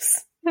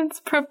this. It's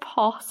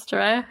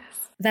preposterous.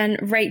 Then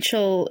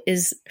Rachel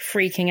is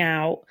freaking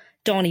out.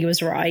 Donnie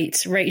was right.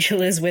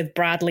 Rachel is with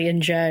Bradley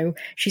and Joe.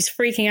 She's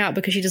freaking out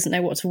because she doesn't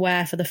know what to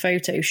wear for the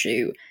photo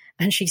shoot.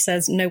 And she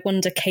says, no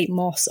wonder Kate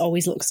Moss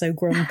always looks so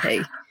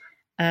grumpy.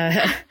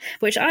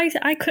 Which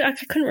I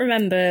couldn't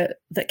remember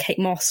that Kate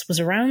Moss was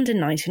around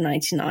in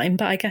 1999,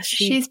 but I guess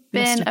she's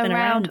been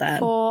around then.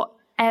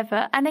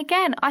 Forever. And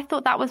again, I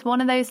thought that was one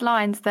of those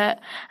lines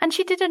that, and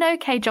she did an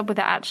okay job with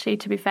it actually,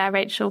 to be fair,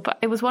 Rachel, but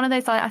it was one of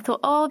those lines I thought,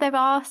 oh, there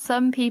are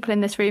some people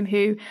in this room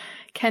who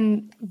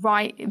can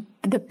write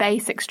the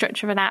basic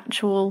structure of an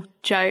actual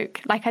joke.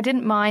 Like, I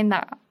didn't mind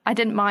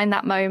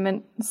that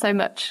moment so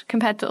much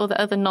compared to all the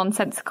other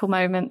nonsensical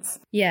moments.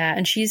 Yeah,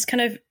 and she's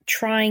kind of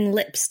trying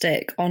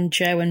lipstick on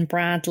Joe and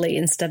Bradley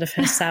instead of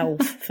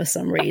herself for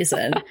some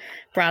reason.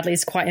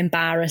 Bradley's quite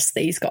embarrassed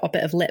that he's got a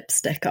bit of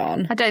lipstick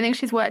on. I don't think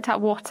she's worked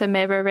out what a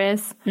mirror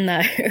is.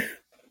 No.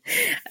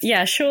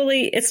 Yeah,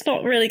 surely it's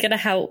not really going to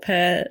help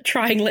her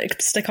trying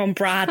lipstick on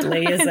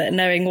Bradley, is it?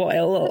 Knowing what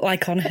it'll look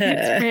like on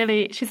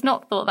her. She's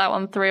not thought that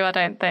one through, I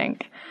don't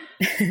think.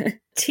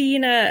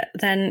 Tina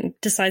then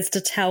decides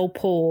to tell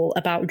Paul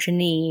about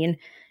Janine.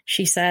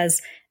 She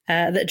says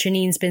that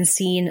Janine's been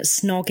seen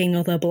snogging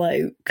other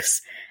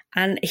blokes.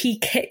 And he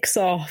kicks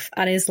off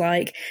and is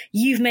like,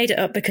 you've made it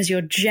up because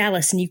you're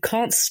jealous and you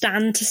can't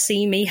stand to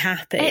see me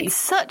happy. It's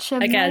such a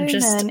Again,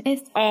 moment.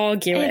 Just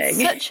arguing.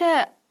 It's such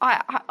a...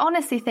 I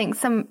honestly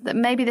think that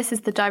maybe this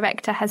is the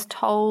director has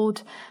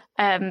told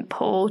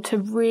Paul to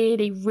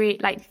really,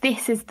 like,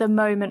 this is the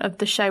moment of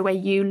the show where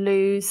you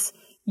lose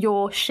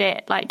your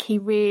shit. Like, he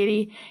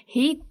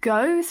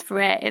goes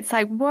for it. It's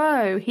like,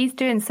 whoa, he's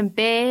doing some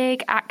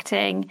big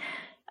acting.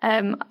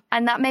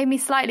 And that made me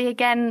slightly,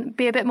 again,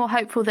 be a bit more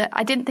hopeful that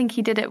I didn't think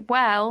he did it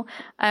well.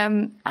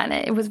 And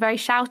it was very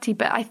shouty,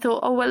 but I thought,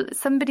 oh, well,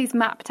 somebody's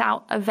mapped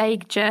out a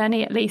vague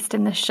journey, at least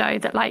in this show,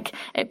 that like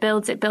it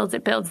builds.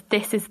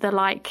 This is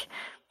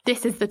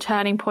the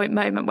turning point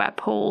moment where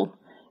Paul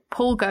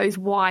goes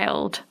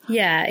wild.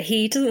 Yeah,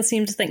 he doesn't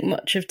seem to think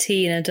much of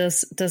Tina,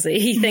 does he?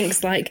 He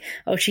thinks like,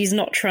 oh, she's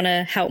not trying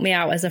to help me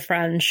out as a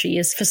friend. She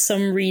is for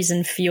some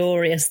reason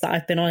furious that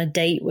I've been on a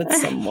date with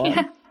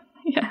someone.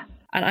 Yeah.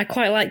 And I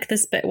quite like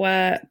this bit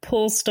where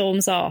Paul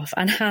storms off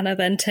and Hannah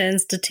then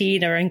turns to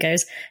Tina and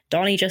goes,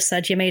 Donnie just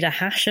said you made a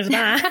hash of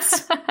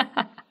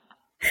that.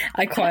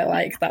 I quite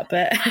like that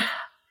bit.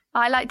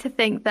 I like to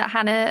think that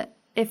Hannah,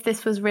 if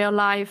this was real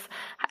life,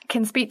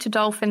 can speak to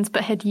dolphins,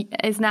 but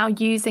is now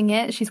using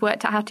it. She's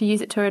worked out how to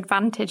use it to her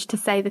advantage to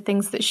say the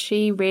things that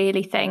she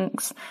really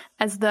thinks,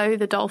 as though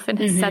the dolphin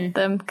has said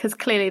them, because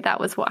clearly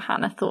that was what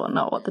Hannah thought,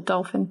 not what the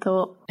dolphin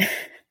thought.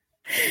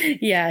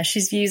 Yeah,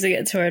 she's using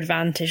it to her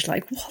advantage.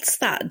 Like, what's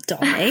that,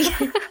 Donnie?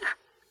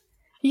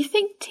 You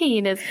think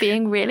Tina's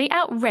being really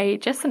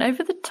outrageous and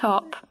over the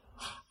top.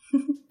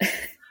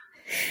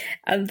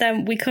 And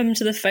then we come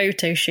to the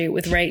photo shoot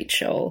with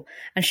Rachel,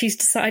 and she's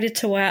decided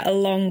to wear a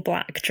long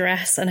black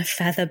dress and a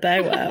feather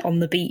boa on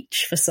the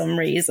beach for some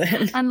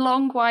reason. And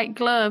long white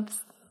gloves.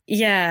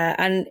 Yeah,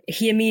 and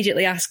he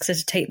immediately asks her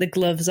to take the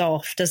gloves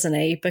off, doesn't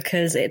he?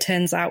 Because it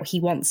turns out he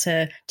wants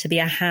her to be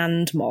a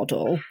hand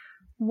model.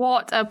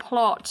 What a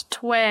plot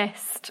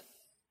twist.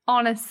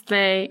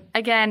 Honestly,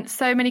 again,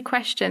 so many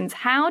questions.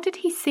 How did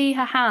he see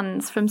her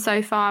hands from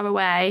so far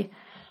away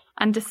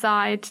and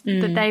decide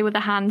that they were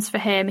the hands for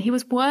him? He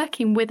was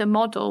working with a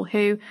model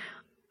who,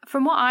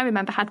 from what I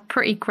remember, had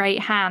pretty great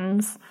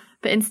hands,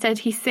 but instead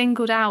he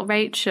singled out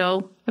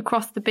Rachel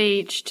across the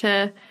beach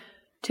to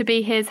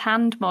be his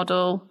hand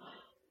model.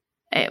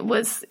 It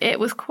was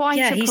quite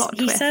a plot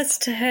twist. He says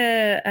to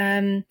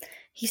her,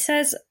 he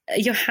says,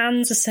 your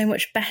hands are so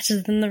much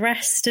better than the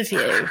rest of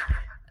you.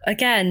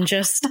 Again,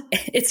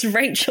 it's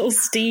Rachel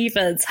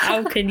Stevens.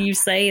 How can you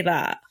say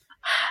that?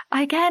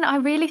 Again, I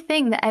really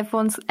think that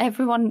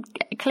everyone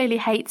clearly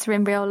hates her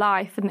in real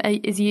life and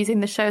is using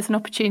the show as an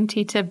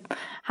opportunity to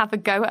have a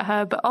go at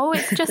her. But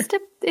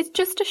it's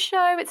just a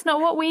show. It's not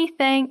what we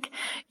think.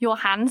 Your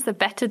hands are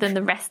better than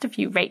the rest of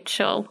you,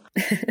 Rachel.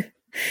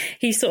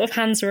 He sort of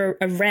hands her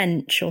a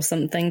wrench or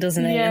something,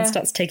 doesn't he? Yeah. And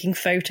starts taking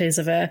photos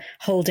of her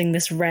holding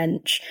this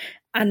wrench.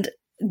 And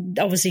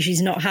obviously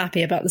she's not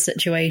happy about the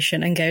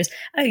situation and goes,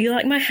 oh, you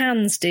like my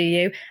hands, do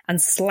you?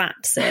 And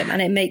slaps him,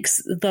 and it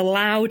makes the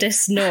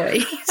loudest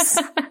noise.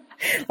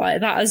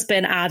 Like, that has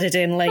been added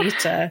in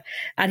later.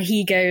 And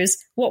he goes,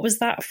 what was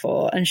that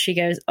for? And she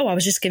goes, oh, I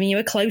was just giving you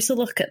a closer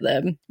look at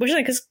them. Which I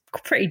think is a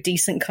pretty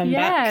decent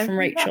comeback from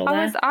Rachel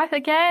there.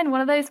 Again,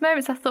 one of those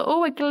moments I thought,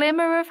 oh, a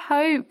glimmer of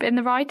hope in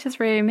the writer's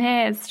room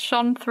here has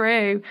shone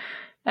through.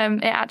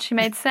 It actually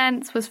made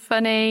sense, was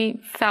funny,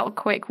 felt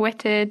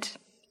quick-witted,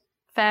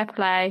 fair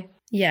play.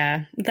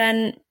 Yeah.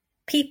 Then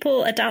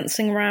people are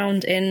dancing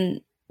around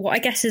in what I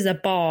guess is a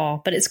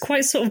bar, but it's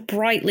quite sort of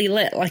brightly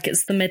lit, like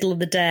it's the middle of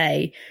the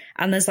day,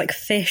 and there's like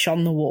fish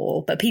on the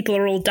wall, but people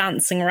are all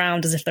dancing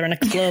around as if they're in a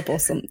club or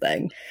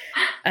something.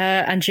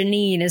 And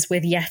Janine is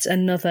with yet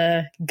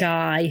another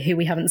guy who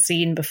we haven't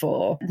seen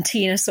before. And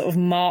Tina sort of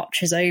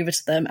marches over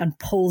to them and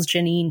pulls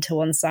Janine to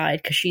one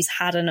side because she's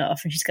had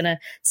enough and she's going to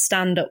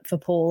stand up for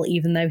Paul,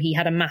 even though he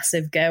had a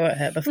massive go at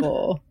her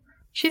before.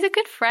 She's a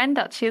good friend,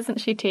 actually,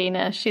 isn't she,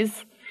 Tina?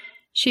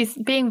 She's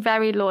being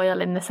very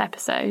loyal in this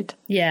episode.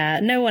 Yeah,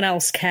 no one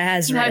else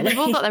cares, really. No, they've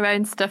all got their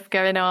own stuff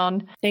going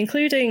on.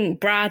 Including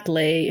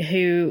Bradley,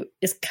 who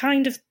is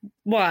kind of,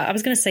 well, I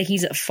was going to say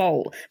he's at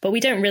fault, but we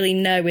don't really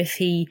know if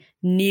he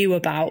knew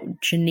about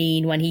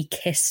Janine when he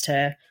kissed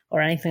her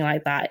or anything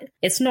like that.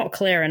 It's not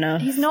clear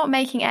enough. He's not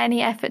making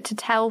any effort to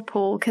tell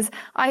Paul, because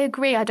I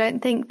agree, I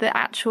don't think the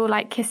actual,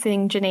 like,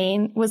 kissing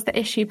Janine was the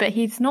issue, but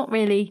he's not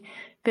really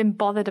been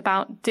bothered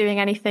about doing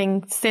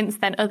anything since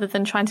then other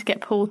than trying to get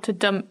Paul to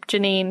dump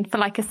Janine for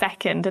like a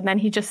second, and then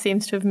he just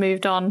seems to have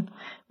moved on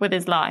with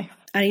his life.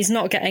 And he's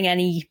not getting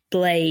any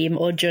blame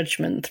or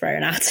judgment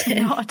thrown at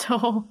him. Not at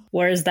all.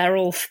 Whereas they're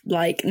all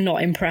like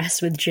not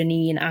impressed with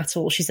Janine at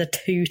all. She's a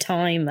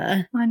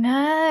two-timer. I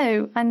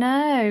know.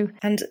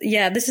 And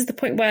yeah, this is the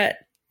point where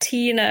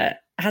Tina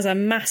has a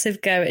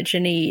massive go at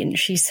Janine.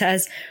 She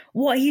says,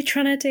 what are you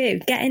trying to do?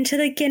 Get into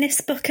the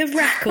Guinness Book of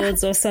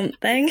Records or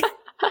something?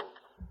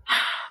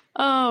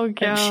 Oh,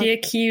 God. And she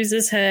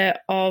accuses her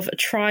of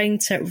trying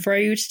to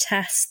road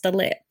test the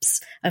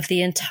lips of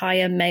the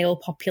entire male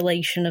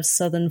population of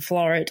southern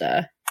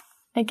Florida.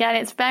 Again,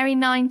 it's very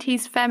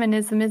 90s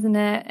feminism, isn't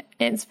it?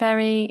 It's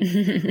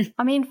very...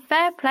 I mean,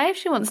 fair play if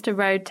she wants to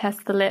road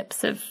test the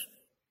lips of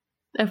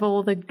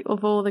all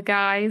the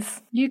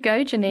guys. You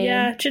go, Janine.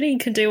 Yeah, Janine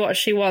can do what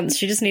she wants.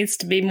 She just needs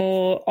to be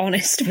more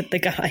honest with the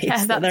guys.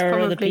 Yeah, that there are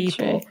other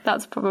people. True.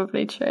 That's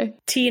probably true.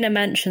 Tina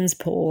mentions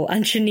Paul,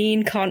 and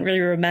Janine can't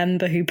really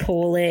remember who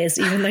Paul is,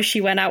 even though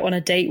she went out on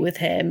a date with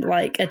him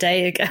like a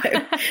day ago,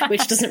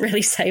 which doesn't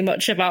really say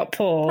much about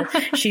Paul.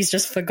 She's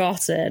just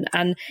forgotten.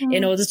 And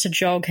in order to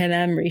jog her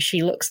memory,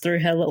 she looks through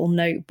her little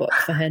notebook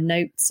for her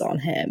notes on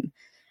him.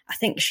 I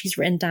think she's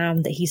written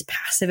down that he's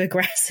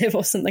passive-aggressive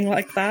or something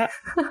like that.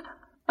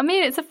 I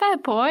mean, it's a fair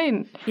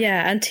point.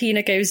 Yeah, and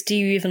Tina goes, do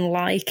you even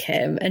like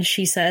him? And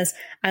she says,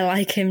 I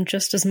like him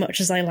just as much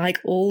as I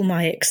like all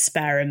my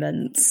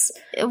experiments.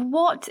 She's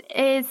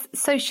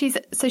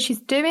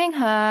doing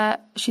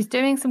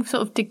some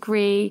sort of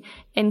degree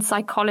in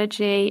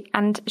psychology,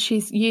 and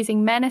she's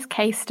using men as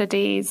case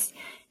studies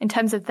in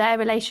terms of their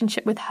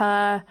relationship with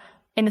her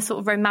in a sort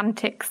of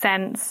romantic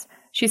sense.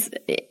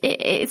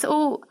 It's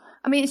all...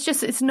 I mean,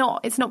 it's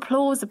not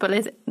plausible.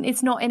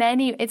 It's not in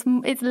any,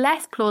 it's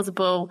less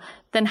plausible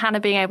than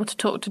Hannah being able to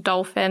talk to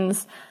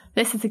dolphins.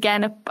 This is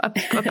again a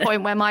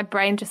point where my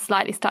brain just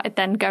slightly started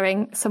then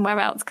going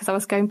somewhere else, because I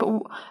was going,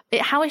 but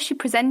how is she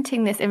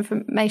presenting this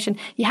information?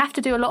 You have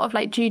to do a lot of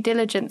like due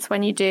diligence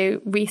when you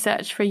do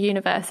research for a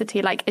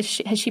university. Like,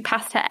 has she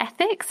passed her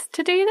ethics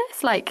to do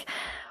this? Like,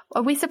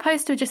 are we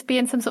supposed to just be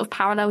in some sort of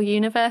parallel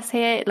universe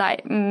here?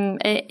 Like,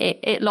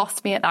 it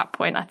lost me at that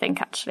point. I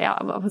think actually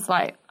I was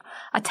like,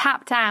 I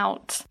tapped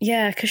out.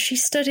 Yeah, because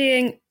she's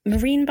studying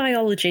marine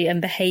biology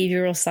and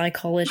behavioural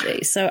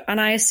psychology.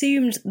 And I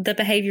assumed the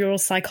behavioural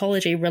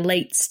psychology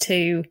relates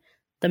to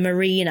the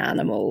marine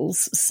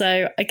animals.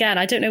 So again,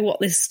 I don't know what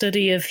this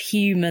study of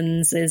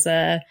humans is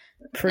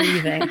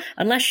proving,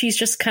 unless she's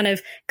just kind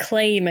of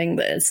claiming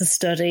that it's a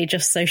study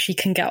just so she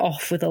can get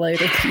off with a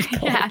load of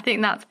people. Yeah, I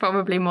think that's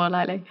probably more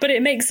likely. But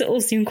it makes it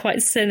all seem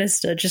quite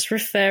sinister, just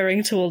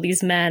referring to all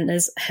these men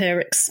as her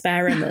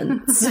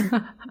experiments.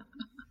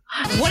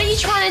 What are you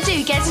trying to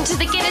do? Get into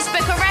the Guinness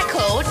Book of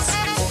Records?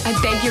 I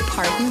beg your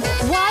pardon?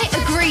 Why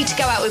agree to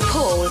go out with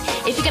Paul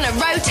if you're going to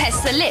road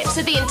test the lips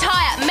of the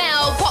entire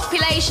male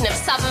population of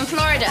southern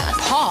Florida?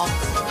 Paul?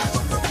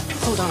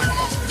 Hold on.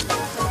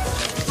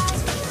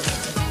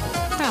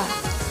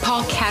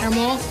 Paul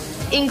Cattermole?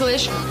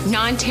 English,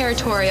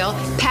 non-territorial,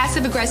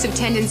 passive-aggressive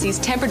tendencies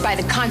tempered by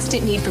the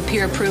constant need for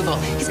peer approval.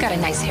 He's got a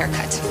nice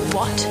haircut.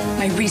 What?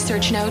 My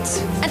research notes?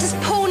 And does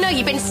Paul know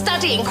you've been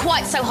studying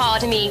quite so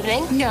hard in the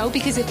evening? No,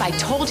 because if I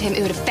told him,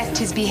 it would affect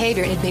his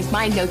behavior and it'd make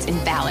my notes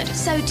invalid.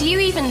 So do you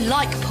even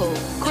like Paul?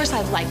 Of course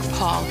I like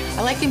Paul.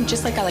 I like him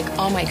just like I like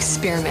all my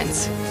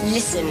experiments.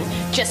 Listen,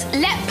 just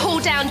let Paul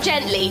down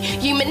gently,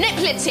 you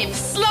manipulative,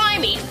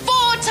 slimy,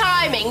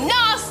 four-timing,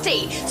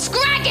 nasty,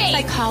 scraggy!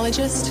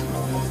 Psychologist?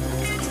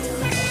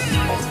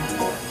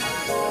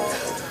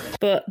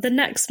 But the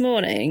next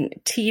morning,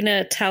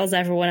 Tina tells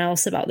everyone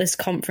else about this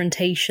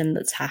confrontation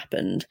that's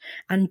happened.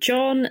 And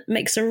John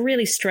makes a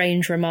really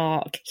strange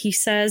remark. He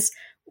says,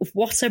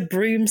 what a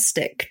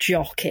broomstick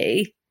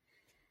jockey.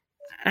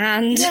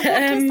 And what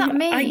does that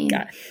mean?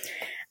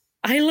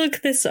 I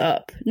looked this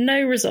up.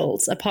 No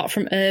results apart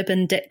from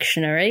Urban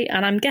Dictionary,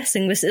 and I'm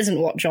guessing this isn't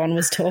what John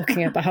was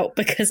talking about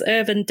because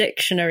Urban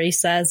Dictionary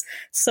says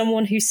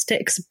someone who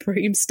sticks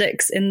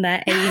broomsticks in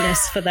their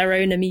anus for their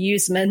own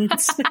amusement.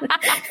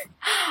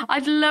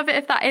 I'd love it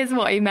if that is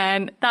what he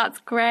meant. That's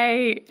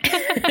great.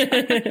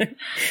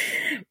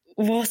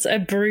 What a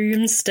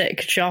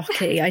broomstick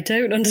jockey. I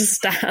don't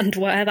understand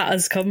where that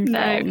has come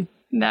from.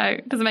 No,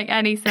 it doesn't make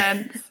any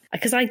sense.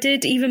 Because I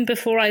did, even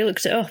before I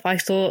looked it up, I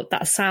thought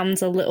that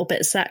sounds a little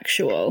bit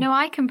sexual. No,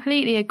 I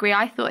completely agree.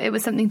 I thought it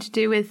was something to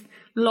do with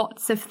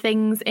lots of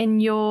things in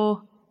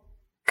your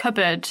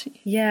cupboard.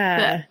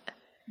 Yeah.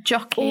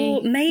 Jockey.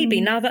 Or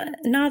maybe, now that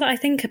I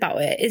think about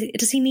it,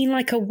 does he mean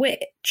like a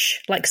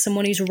witch? Like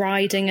someone who's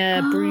riding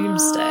a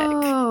broomstick?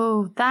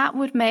 Oh, that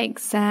would make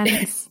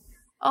sense.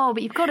 Oh,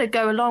 but you've got to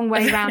go a long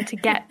way around to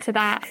get to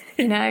that,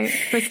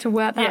 for us to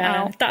work that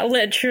out. That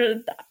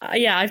literally,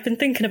 I've been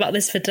thinking about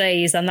this for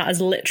days and that has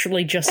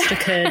literally just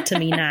occurred to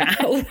me now.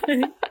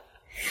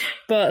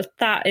 But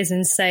that is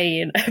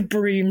insane. A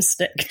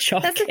broomstick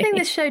jockey. That's the thing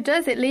this show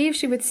does. It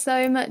leaves you with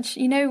so much,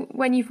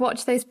 when you've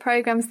watched those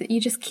programs that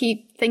you just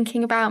keep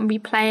thinking about and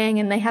replaying,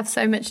 and they have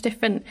so many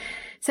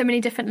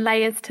different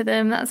layers to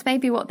them. That's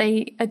maybe what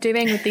they are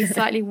doing with these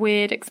slightly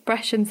weird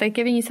expressions. They're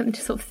giving you something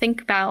to sort of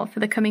think about for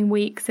the coming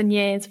weeks and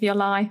years of your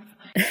life.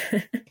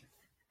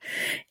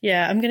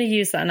 Yeah, I'm going to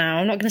use that now.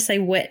 I'm not going to say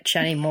witch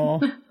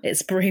anymore.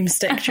 It's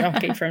broomstick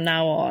jockey from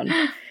now on.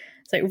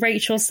 So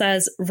Rachel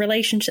says,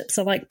 relationships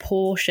are like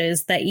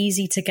Porsches. They're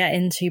easy to get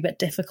into, but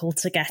difficult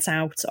to get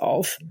out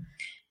of.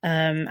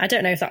 I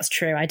don't know if that's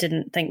true. I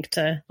didn't think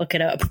to look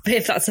it up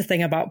if that's the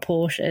thing about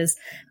Porsches.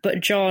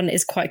 But John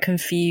is quite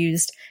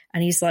confused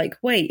and he's like,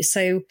 wait,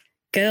 so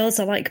girls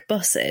are like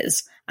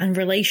buses and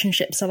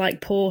relationships are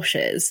like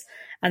Porsches?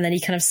 And then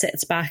he kind of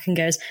sits back and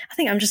goes, I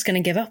think I'm just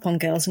going to give up on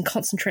girls and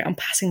concentrate on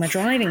passing my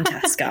driving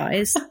test,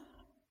 guys.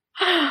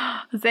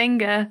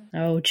 Zinger.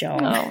 Oh,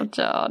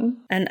 John.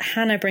 And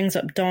Hannah brings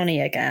up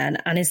Donnie again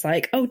and is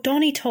like, oh,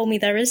 Donnie told me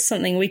there is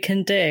something we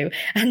can do.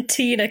 And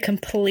Tina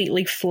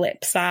completely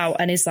flips out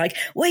and is like,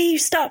 will you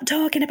stop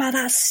talking about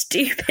that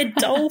stupid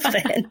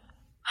dolphin?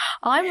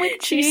 I'm with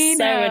Tina. She's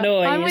so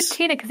annoyed. I'm with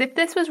Tina, because if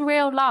this was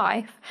real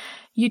life,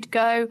 you'd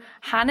go,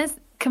 Hannah's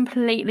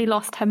completely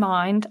lost her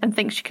mind and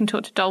thinks she can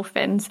talk to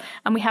dolphins,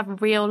 and we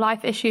have real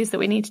life issues that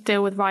we need to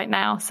deal with right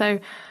now. So,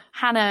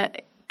 Hannah,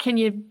 can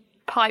you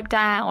pipe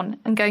down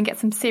and go and get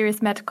some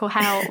serious medical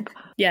help?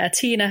 Yeah,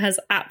 Tina has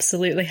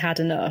absolutely had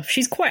enough.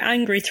 She's quite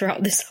angry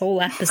throughout this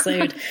whole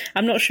episode.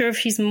 I'm not sure if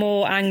she's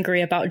more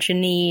angry about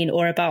Janine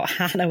or about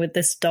Hannah with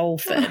this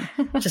dolphin.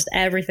 Just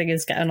everything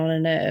is getting on her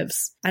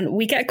nerves. And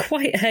we get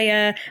quite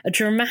a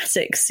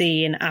dramatic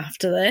scene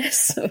after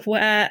this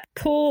where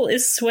Paul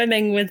is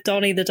swimming with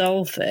Donnie the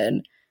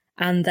dolphin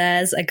and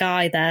there's a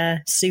guy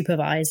there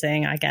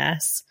supervising, I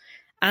guess.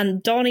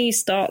 And Donnie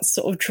starts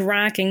sort of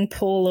dragging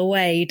Paul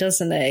away,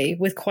 doesn't he?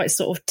 With quite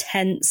sort of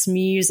tense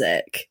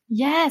music.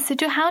 Yeah, so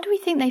how do we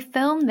think they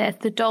filmed this?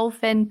 The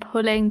dolphin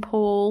pulling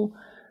Paul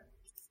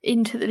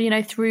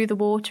into through the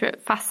water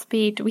at fast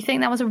speed. Do we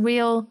think that was a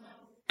real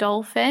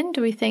dolphin?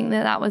 Do we think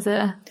that was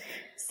a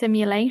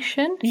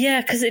simulation?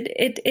 Yeah, because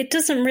it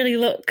doesn't really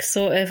look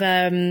sort of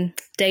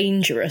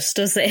dangerous,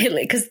 does it?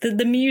 Because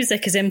the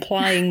music is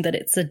implying that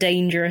it's a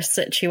dangerous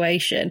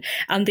situation,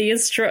 and the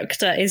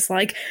instructor is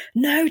like,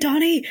 no,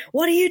 Donnie,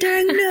 what are you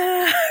doing?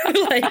 No!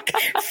 Like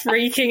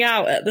freaking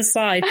out at the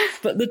side,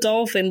 but the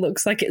dolphin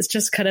looks like it's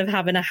just kind of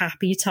having a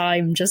happy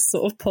time, just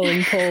sort of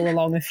pulling Paul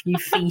along a few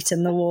feet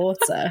in the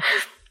water.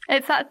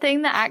 It's that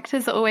thing that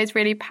actors are always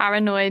really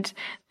paranoid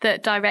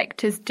that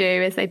directors do,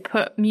 is they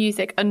put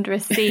music under a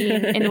scene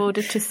in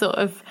order to sort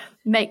of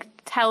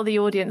tell the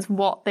audience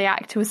what the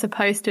actor was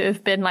supposed to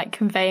have been like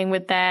conveying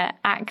with their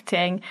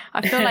acting.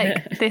 I feel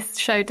like this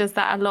show does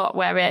that a lot,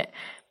 where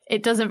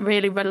it doesn't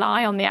really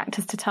rely on the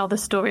actors to tell the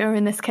story, or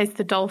in this case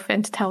the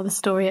dolphin to tell the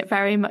story. It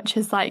very much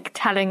is like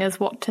telling us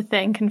what to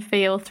think and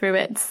feel through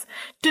its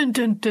dun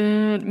dun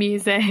dun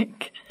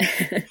music.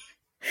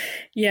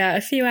 Yeah,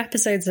 a few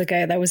episodes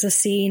ago there was a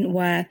scene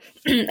where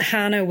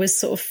Hannah was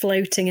sort of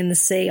floating in the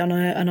sea on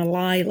a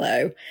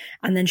lilo,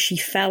 and then she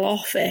fell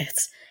off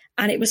it,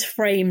 and it was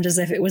framed as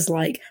if it was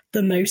like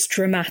the most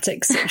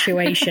dramatic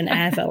situation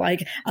ever.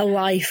 Like a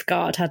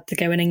lifeguard had to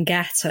go in and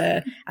get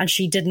her, and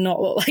she did not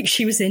look like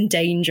she was in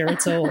danger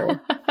at all.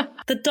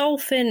 The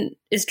dolphin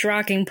is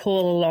dragging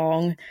Paul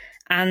along,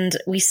 and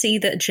we see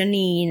that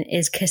Janine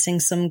is kissing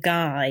some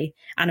guy,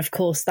 and of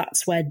course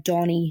that's where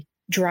Donnie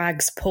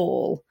drags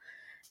Paul.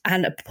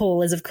 And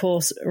Paul is, of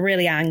course,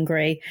 really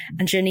angry.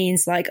 And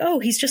Janine's like, oh,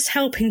 he's just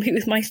helping me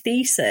with my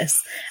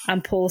thesis.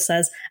 And Paul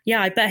says,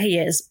 yeah, I bet he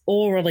is.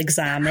 Oral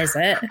exam, is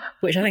it?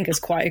 Which I think is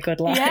quite a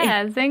good line.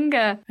 Yeah,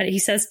 zinger. And he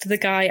says to the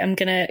guy, I'm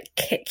going to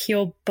kick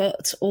your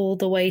butt all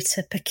the way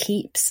to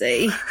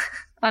Poughkeepsie.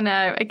 I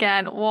know.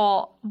 Again,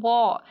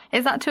 what?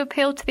 Is that to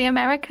appeal to the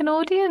American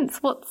audience?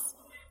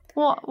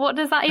 What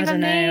does that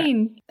even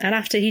mean? And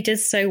after he did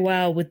so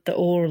well with the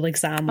oral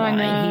exam line,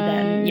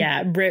 he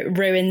then,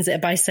 ruins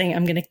it by saying,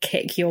 I'm going to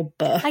kick your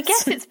butt. I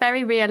guess it's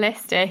very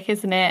realistic,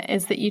 isn't it?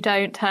 Is that you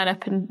don't turn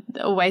up and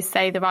always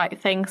say the right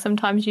thing.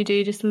 Sometimes you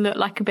do just look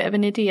like a bit of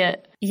an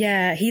idiot.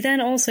 Yeah, he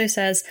then also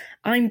says,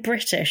 I'm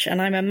British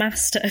and I'm a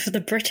master of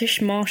the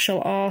British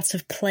martial art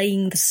of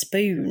playing the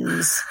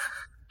spoons.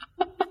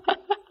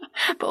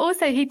 But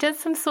also he does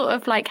some sort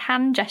of like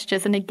hand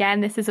gestures. And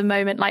again, this is a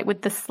moment like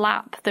with the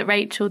slap that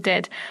Rachel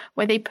did,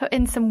 where they put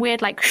in some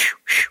weird like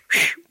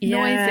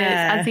noises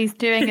as he's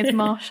doing his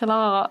martial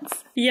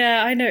arts.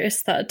 Yeah, I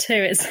noticed that too.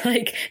 It's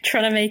like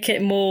trying to make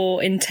it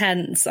more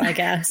intense, I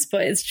guess,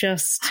 but it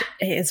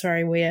is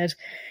very weird.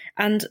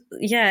 And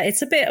yeah,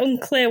 it's a bit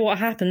unclear what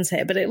happens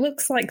here, but it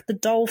looks like the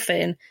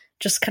dolphin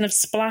just kind of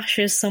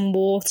splashes some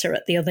water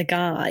at the other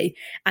guy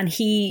and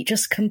he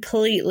just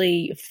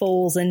completely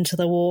falls into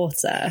the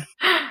water.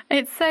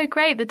 It's so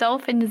great. The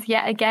dolphins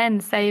yet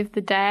again saved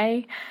the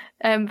day.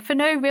 For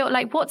no real,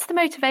 like, what's the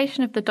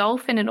motivation of the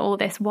dolphin in all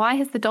this? Why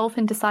has the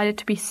dolphin decided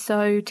to be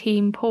so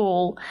team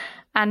Paul?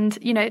 And,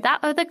 you know, that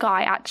other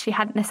guy actually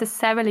hadn't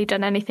necessarily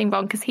done anything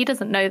wrong because he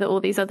doesn't know that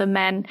all these other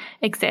men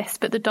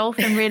exist. But the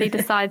dolphin really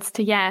decides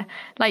to,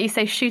 like you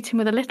say, shoot him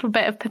with a little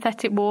bit of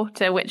pathetic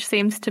water, which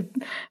seems to,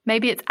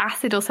 maybe it's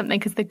acid or something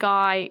because the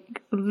guy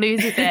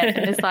loses it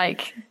and is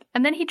like...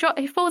 And then he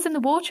falls in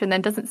the water and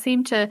then doesn't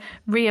seem to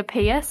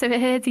reappear. So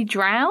has he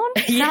drowned?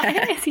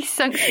 Is he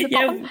sunk to the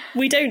bottom?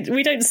 We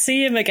don't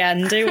see him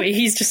again, do we?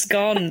 He's just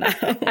gone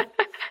now.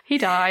 He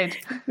died.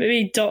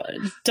 Maybe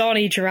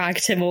Donnie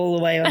dragged him all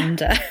the way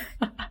under.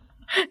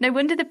 No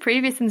wonder the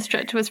previous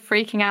instructor was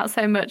freaking out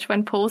so much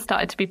when Paul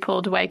started to be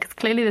pulled away, because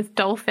clearly this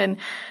dolphin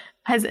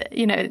has,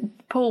 you know,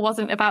 Paul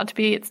wasn't about to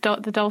be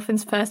the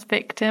dolphin's first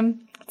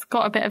victim. It's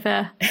got a bit of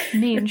a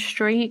mean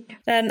streak.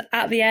 Then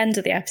at the end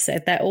of the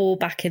episode, they're all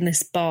back in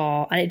this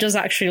bar, and it does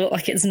actually look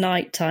like it's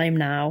night time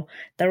now.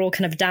 They're all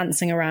kind of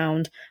dancing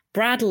around.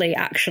 Bradley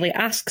actually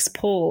asks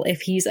Paul if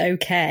he's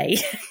okay.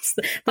 It's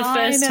the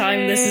first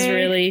time this has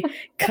really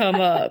come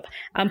up.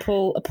 And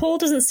Paul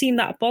doesn't seem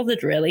that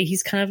bothered, really.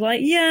 He's kind of like,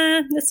 yeah,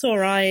 it's all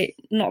right.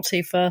 Not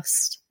too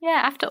fussed.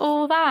 Yeah, after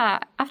all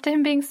that, after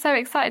him being so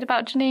excited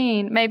about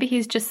Janine, maybe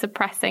he's just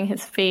suppressing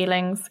his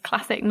feelings.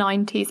 Classic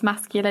 90s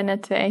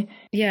masculinity.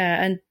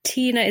 Yeah, and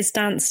Tina is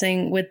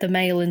dancing with the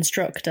male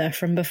instructor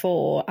from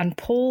before, and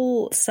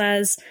Paul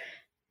says...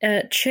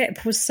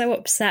 Chip was so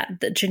upset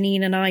that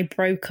Janine and I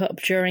broke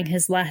up during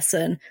his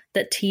lesson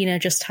that Tina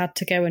just had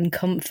to go and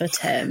comfort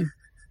him.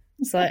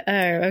 It's like,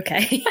 oh,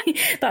 okay.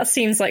 That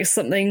seems like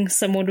something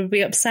someone would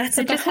be upset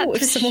about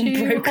if someone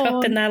broke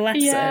up in their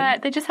lesson. Yeah,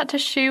 they just had to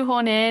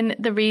shoehorn in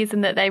the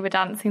reason that they were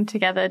dancing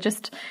together,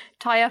 just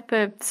tie up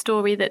a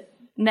story that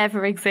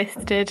never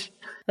existed.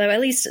 Though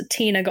at least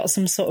Tina got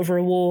some sort of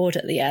reward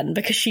at the end,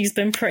 because she's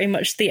been pretty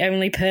much the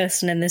only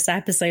person in this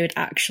episode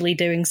actually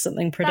doing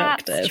something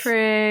productive. That's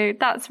true.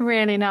 That's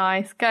really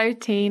nice. Go,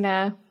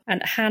 Tina.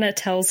 And Hannah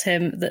tells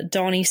him that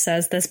Donnie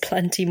says there's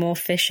plenty more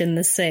fish in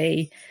the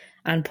sea.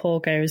 And Paul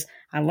goes,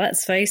 and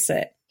let's face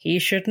it, he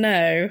should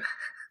know.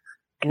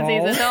 Because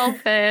he's a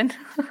dolphin.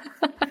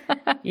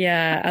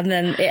 Yeah, and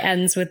then it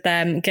ends with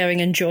them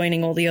going and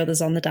joining all the others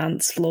on the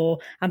dance floor.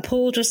 And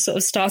Paul just sort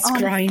of starts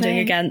grinding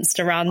against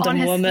a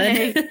random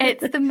woman.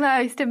 It's the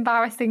most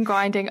embarrassing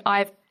grinding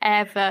I've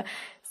ever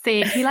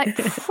seen. He like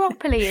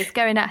properly is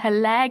going at her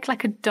leg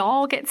like a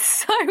dog. It's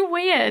so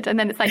weird. And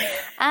then it's like,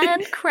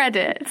 and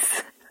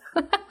credits.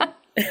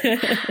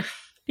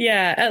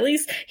 Yeah, at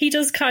least he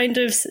does kind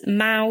of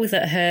mouth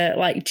at her,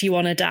 like, do you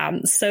want to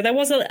dance? So there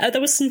was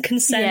some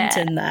consent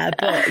in there.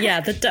 But yeah,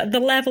 the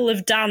level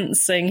of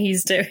dancing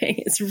he's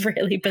doing is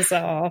really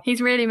bizarre.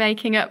 He's really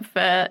making up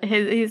for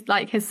his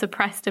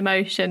suppressed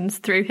emotions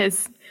through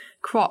his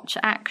crotch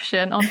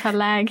action on her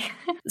leg.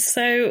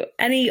 So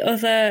any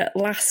other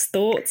last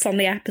thoughts on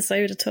the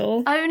episode at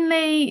all?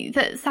 Only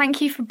that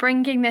thank you for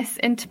bringing this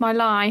into my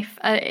life.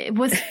 It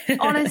was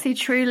honestly,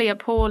 truly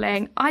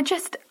appalling.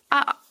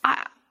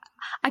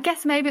 I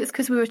guess maybe it's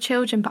because we were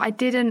children, but I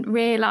didn't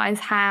realise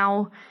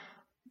how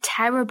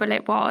terrible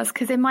it was,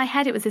 because in my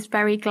head it was this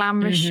very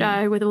glamorous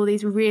show with all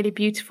these really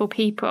beautiful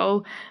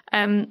people,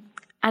 and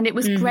it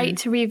was great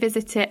to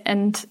revisit it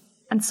and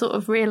sort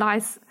of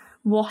realise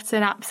what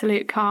an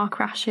absolute car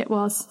crash it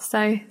was.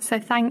 So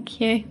thank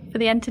you for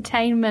the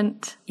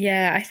entertainment.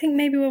 Yeah, I think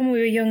maybe when we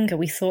were younger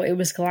we thought it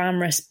was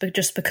glamorous, but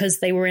just because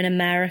they were in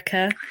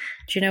America.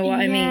 Do you know what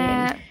I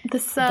mean? The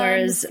sun,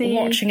 whereas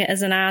watching it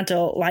as an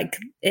adult, like,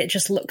 it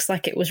just looks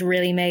like it was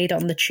really made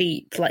on the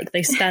cheap. Like,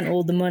 they spent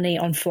all the money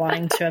on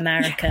flying to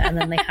America and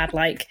then they had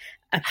like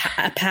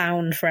a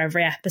pound for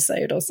every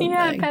episode or something.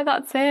 Yeah, okay,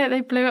 that's it.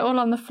 They blew it all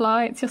on the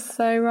flights. You're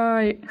so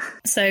right.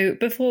 So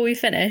before we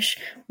finish,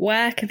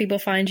 where can people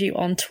find you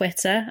on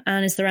Twitter?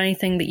 And is there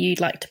anything that you'd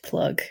like to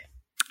plug?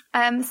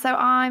 So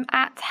I'm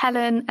at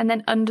Helen and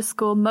then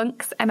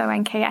 _monks,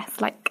 MONKS,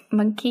 like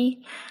monkey.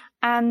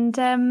 And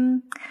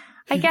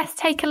I guess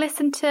take a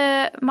listen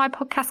to my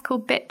podcast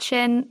called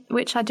Bitchin',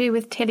 which I do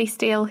with Tilly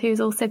Steele, who's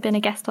also been a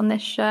guest on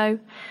this show.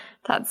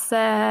 That's,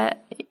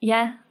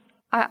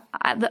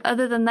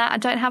 other than that, I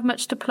don't have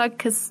much to plug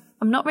because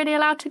I'm not really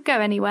allowed to go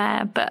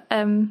anywhere. But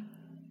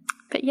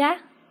yeah,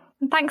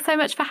 and thanks so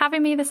much for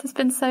having me. This has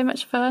been so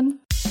much fun.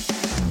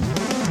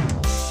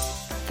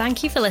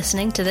 Thank you for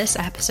listening to this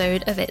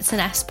episode of It's an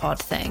S-Pod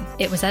Thing.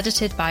 It was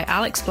edited by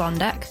Alex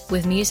Blondek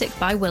with music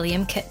by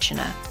William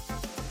Kitchener.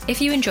 If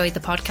you enjoyed the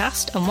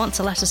podcast and want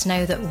to let us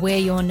know that we're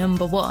your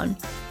number one,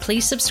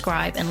 please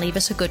subscribe and leave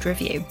us a good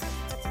review.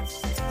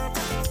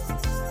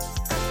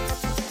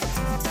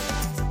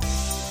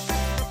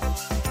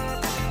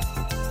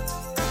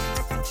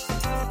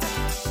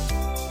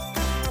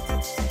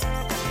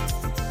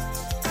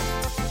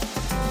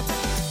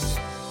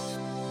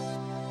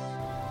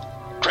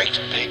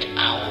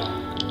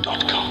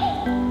 GreatBigOwl.com.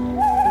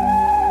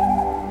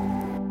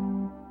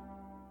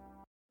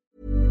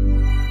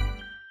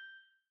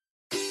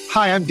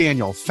 Hi, I'm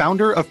Daniel,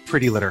 founder of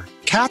Pretty Litter.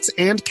 Cats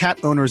and cat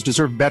owners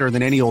deserve better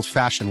than any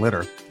old-fashioned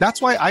litter.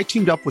 That's why I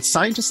teamed up with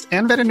scientists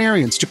and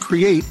veterinarians to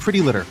create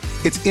Pretty Litter.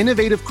 Its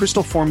innovative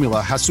crystal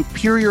formula has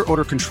superior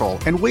odor control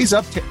and weighs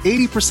up to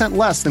 80%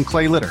 less than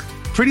clay litter.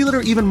 Pretty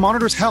Litter even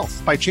monitors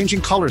health by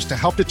changing colors to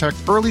help detect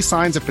early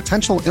signs of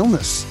potential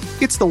illness.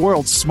 It's the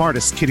world's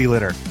smartest kitty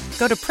litter.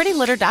 Go to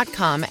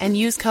prettylitter.com and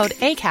use code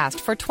ACAST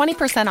for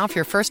 20% off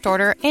your first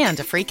order and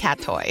a free cat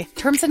toy.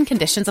 Terms and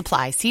conditions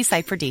apply. See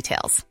site for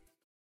details.